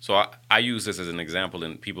 So I use this as an example,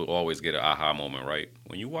 and people always get an aha moment, right?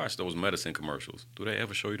 When you watch those medicine commercials, do they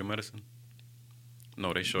ever show you the medicine?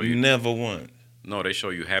 No, they show you. Never once. No, they show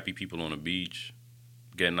you happy people on the beach,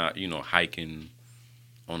 getting out, hiking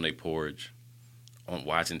on their porch, on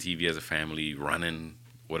watching TV as a family, running,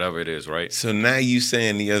 whatever it is, right? So now you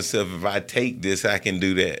saying to yourself, if I take this, I can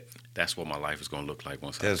do that. That's what my life is going to look like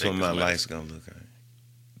once I take That's this what my medicine. life's going to look like.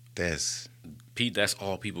 Pete, that's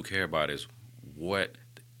all people care about is what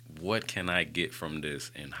can I get from this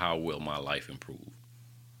and how will my life improve?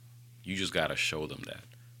 You just got to show them that.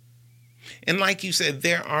 And like you said,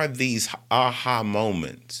 there are these aha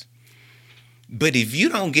moments. But if you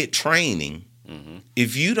don't get training,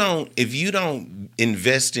 if you don't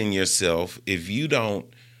invest in yourself, if you don't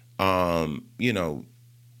go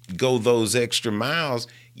those extra miles,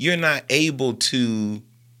 you're not able to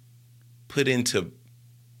put into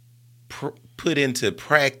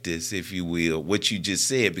practice, if you will, what you just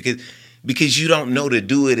said, because you don't know to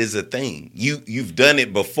do it as a thing. You've done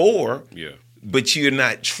it before, but you're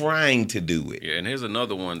not trying to do it. Yeah, and here's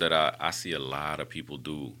another one that I see a lot of people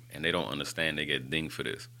do, and they don't understand. They get dinged for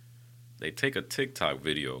this. They take a TikTok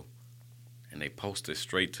video and they post it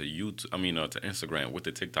straight to YouTube. To Instagram with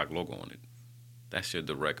the TikTok logo on it. That's your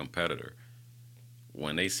direct competitor.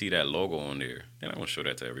 When they see that logo on there, they're not gonna show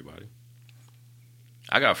that to everybody.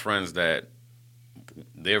 I got friends that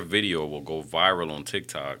their video will go viral on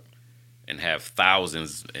TikTok and have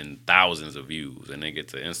thousands and thousands of views, and they get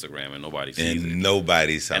to Instagram and nobody sees it.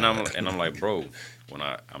 Nobody saw it. And I'm like, bro, when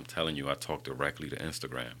I'm telling you, I talk directly to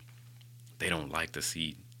Instagram. They don't like to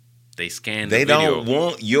see. They scan the video. They don't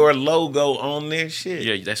want your logo on their shit.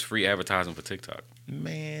 Yeah, that's free advertising for TikTok.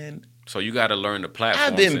 Man. So you got to learn the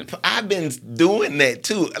platform. I've been doing that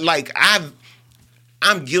too. Like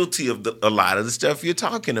I'm guilty of a lot of the stuff you're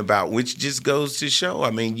talking about, which just goes to show.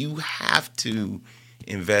 You have to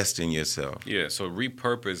invest in yourself. Yeah, so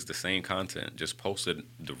repurpose the same content. Just post it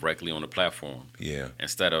directly on the platform. Yeah.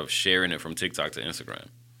 Instead of sharing it from TikTok to Instagram.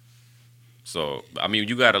 So,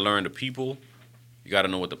 you got to learn the people. You got to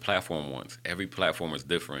know what the platform wants. Every platform is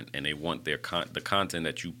different, and they want the content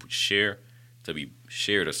that you share to be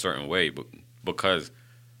shared a certain way. But because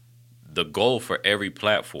the goal for every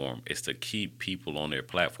platform is to keep people on their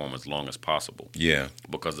platform as long as possible. Yeah.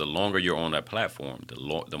 Because the longer you're on that platform,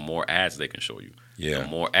 the more ads they can show you. Yeah. The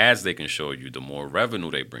more ads they can show you, the more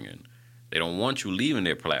revenue they bring in. They don't want you leaving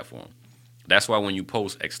their platform. That's why when you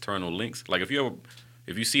post external links, like if you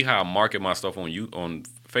see how I market my stuff on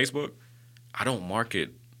Facebook, I don't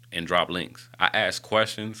market and drop links. I ask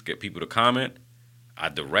questions, get people to comment, I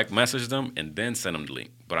direct message them, and then send them the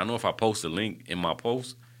link. But I know if I post a link in my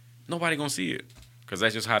post, nobody gonna see it, because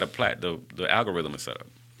that's just how the algorithm is set up.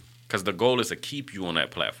 Because the goal is to keep you on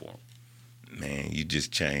that platform. Man, you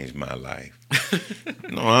just changed my life.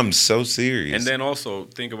 No, I'm so serious. And then also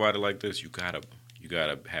think about it like this: you gotta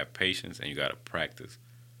have patience, and you gotta practice.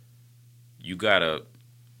 You gotta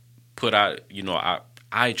put out.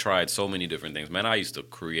 I tried so many different things, man. I used to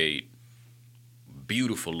create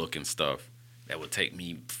beautiful looking stuff that would take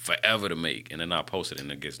me forever to make, and then I'll post it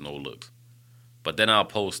and it gets no looks. But then I'll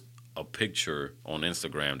post a picture on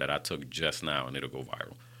Instagram that I took just now and it'll go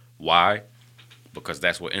viral. Why? Because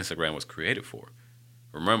that's what Instagram was created for.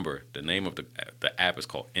 Remember, the name of the app is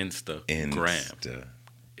called Instagram.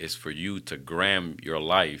 It's for you to gram your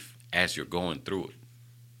life as you're going through it.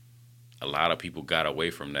 A lot of people got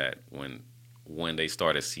away from that when they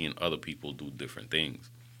started seeing other people do different things.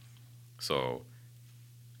 So,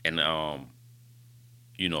 and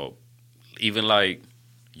even like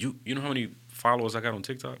you know how many followers I got on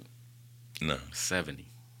TikTok? No. 70.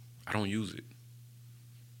 I don't use it.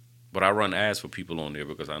 But I run ads for people on there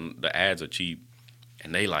because the ads are cheap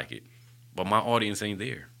and they like it. But my audience ain't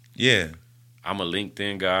there. Yeah. I'm a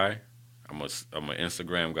LinkedIn guy, I'm an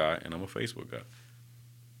Instagram guy, and I'm a Facebook guy.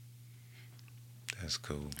 That's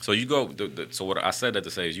cool. So you go. So what I said that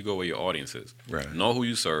to say is, you go where your audience is. Right. Know who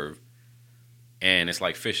you serve, and it's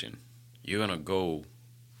like fishing. You're gonna go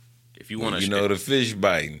if you want to. The fish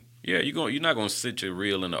biting. Yeah, you're not gonna sit your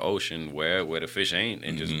reel in the ocean where the fish ain't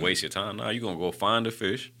and just waste your time. No, you're gonna go find the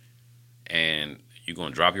fish, and you're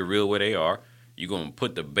gonna drop your reel where they are. You're gonna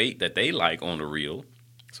put the bait that they like on the reel,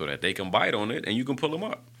 so that they can bite on it, and you can pull them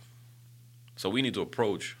up. So we need to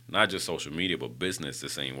approach not just social media, but business the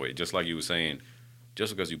same way. Just like you were saying.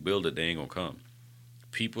 Just because you build it, they ain't gonna come.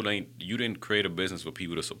 You didn't create a business for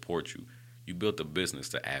people to support you. You built a business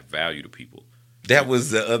to add value to people. That was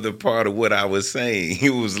the other part of what I was saying.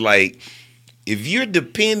 It was like, if you're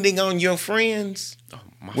depending on your friends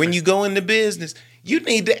when you go into business, you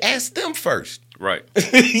need to ask them first. Right.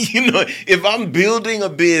 If I'm building a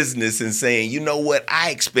business and saying, you know what,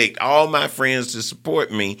 I expect all my friends to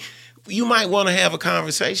support me, you might want to have a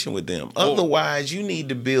conversation with them. Otherwise, you need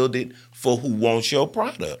to build it for who wants your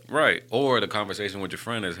product. Right. Or the conversation with your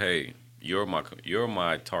friend is, hey, you're my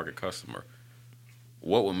target customer.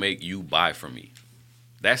 What would make you buy from me?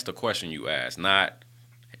 That's the question you ask. Not,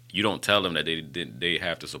 you don't tell them that they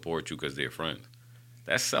have to support you because they're friends.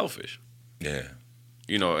 That's selfish. Yeah.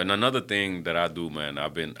 And another thing that I do, man,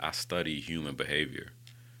 I study human behavior.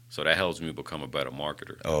 So that helps me become a better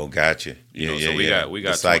marketer. Oh, gotcha. So we got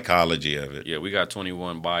the psychology of it. Yeah, we got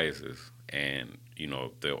 21 biases, and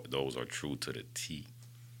those are true to the T.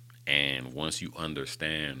 And once you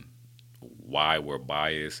understand why we're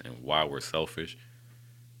biased and why we're selfish,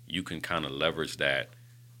 you can kind of leverage that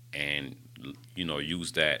and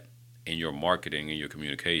use that in your marketing and your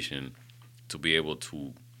communication to be able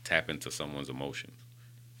to tap into someone's emotions.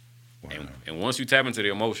 Wow. And once you tap into the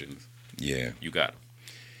emotions, you got them.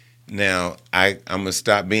 Now, I'm going to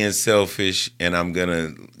stop being selfish, and I'm going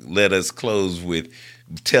to let us close with,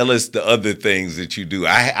 tell us the other things that you do.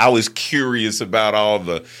 I was curious about all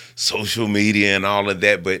the social media and all of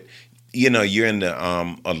that, but, you're in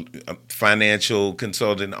the financial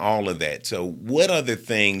consulting, all of that. So what other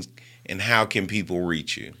things and how can people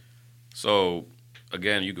reach you? So,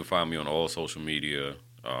 again, you can find me on all social media.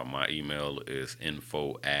 My email is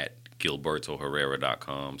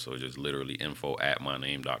info@gilbertoherrera.com. So just literally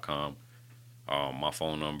info@myname.com. My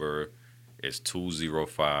phone number is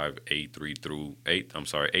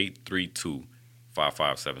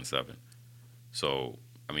 205-832-5577. So,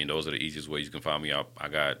 those are the easiest ways you can find me. I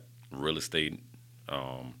got real estate.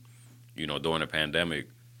 During the pandemic,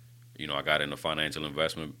 I got into financial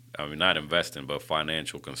investment. Not investing, but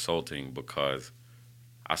financial consulting, because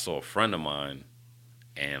I saw a friend of mine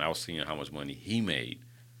and I was seeing how much money he made.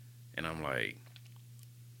 And I'm like,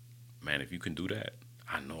 man, if you can do that,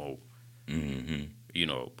 I know,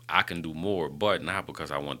 I can do more, but not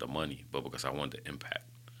because I want the money, but because I want the impact.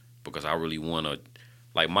 Because I really want to,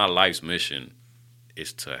 my life's mission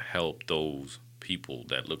is to help those people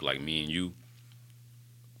that look like me and you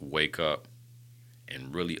wake up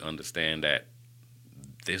and really understand that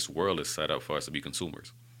this world is set up for us to be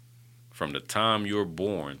consumers. From the time you're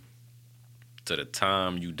born to the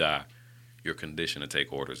time you die, you're conditioned to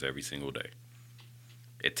take orders every single day.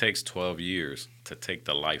 It takes 12 years to take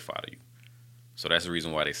the life out of you. So that's the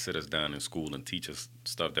reason why they sit us down in school and teach us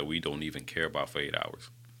stuff that we don't even care about for 8 hours.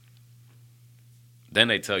 Then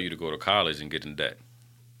they tell you to go to college and get in debt.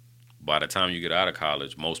 By the time you get out of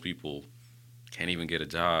college, most people can't even get a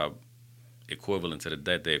job equivalent to the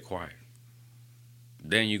debt they acquired.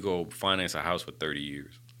 Then you go finance a house for 30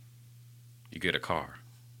 years. You get a car.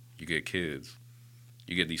 You get kids.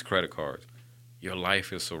 You get these credit cards. Your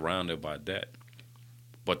life is surrounded by debt.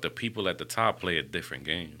 But the people at the top play a different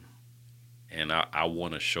game. And I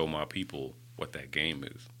want to show my people what that game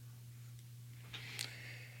is.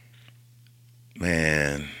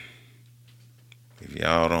 Man, if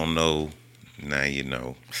y'all don't know, now you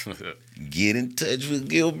know. Get in touch with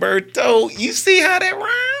Gilberto. You see how that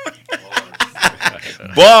rhyme?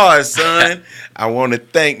 Bars, son. I want to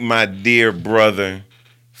thank my dear brother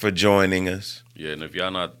for joining us. Yeah, and if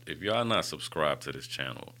y'all not subscribed to this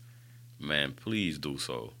channel, man, please do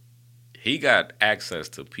so. He got access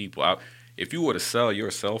to people. If you were to sell your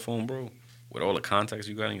cell phone, bro, with all the contacts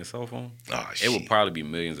you got in your cell phone, it would probably be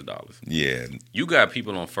millions of dollars. Yeah. You got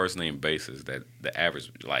people on first name basis that the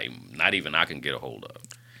average, not even I can get a hold of.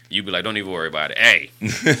 You be like, don't even worry about it. Hey,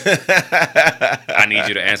 I need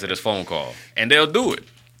you to answer this phone call. And they'll do it.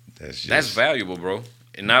 That's valuable, bro.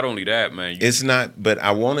 And not only that, man. It's not, but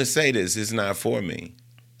I want to say this, it's not for me.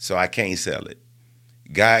 So I can't sell it.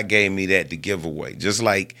 God gave me that to give away. Just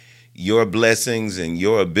like your blessings and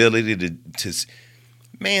your ability to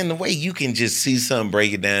man, the way you can just see something,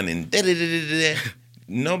 break it down, and da-da-da-da-da,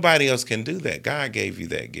 nobody else can do that. God gave you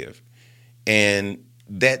that gift. And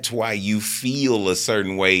that's why you feel a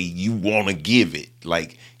certain way you want to give it.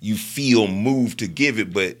 Like you feel moved to give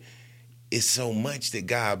it, but it's so much that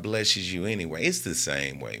God blesses you anyway. It's the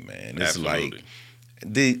same way, man. It's Absolutely. Like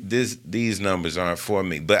these numbers aren't for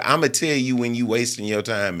me. But I'm going to tell you when you wasting your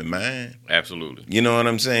time and mine. Absolutely. You know what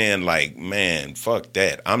I'm saying? Like, man, fuck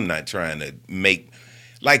that. I'm not trying to make,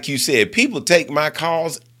 like you said, people take my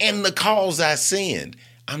calls and the calls I send.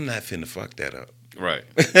 I'm not finna fuck that up. Right.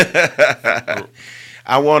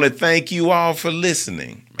 I want to thank you all for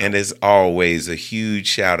listening. And as always, a huge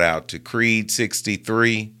shout out to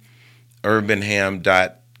Creed63,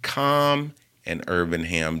 Birmingham.com, and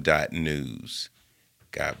urbanham.news.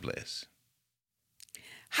 God bless.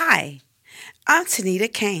 Hi, I'm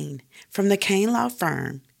Tanita Kane from the Kane Law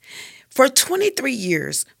Firm. For 23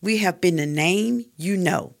 years, we have been the name you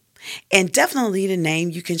know, and definitely the name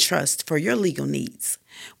you can trust for your legal needs,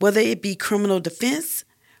 whether it be criminal defense,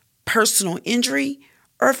 personal injury,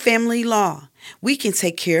 or family law. We can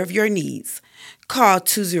take care of your needs. Call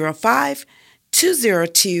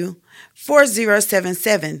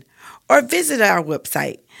 205-202-4077 or visit our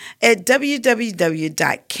website at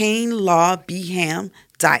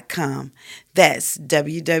www.canelawbham.com. That's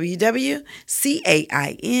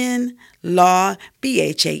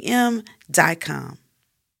www.canelawbham.com.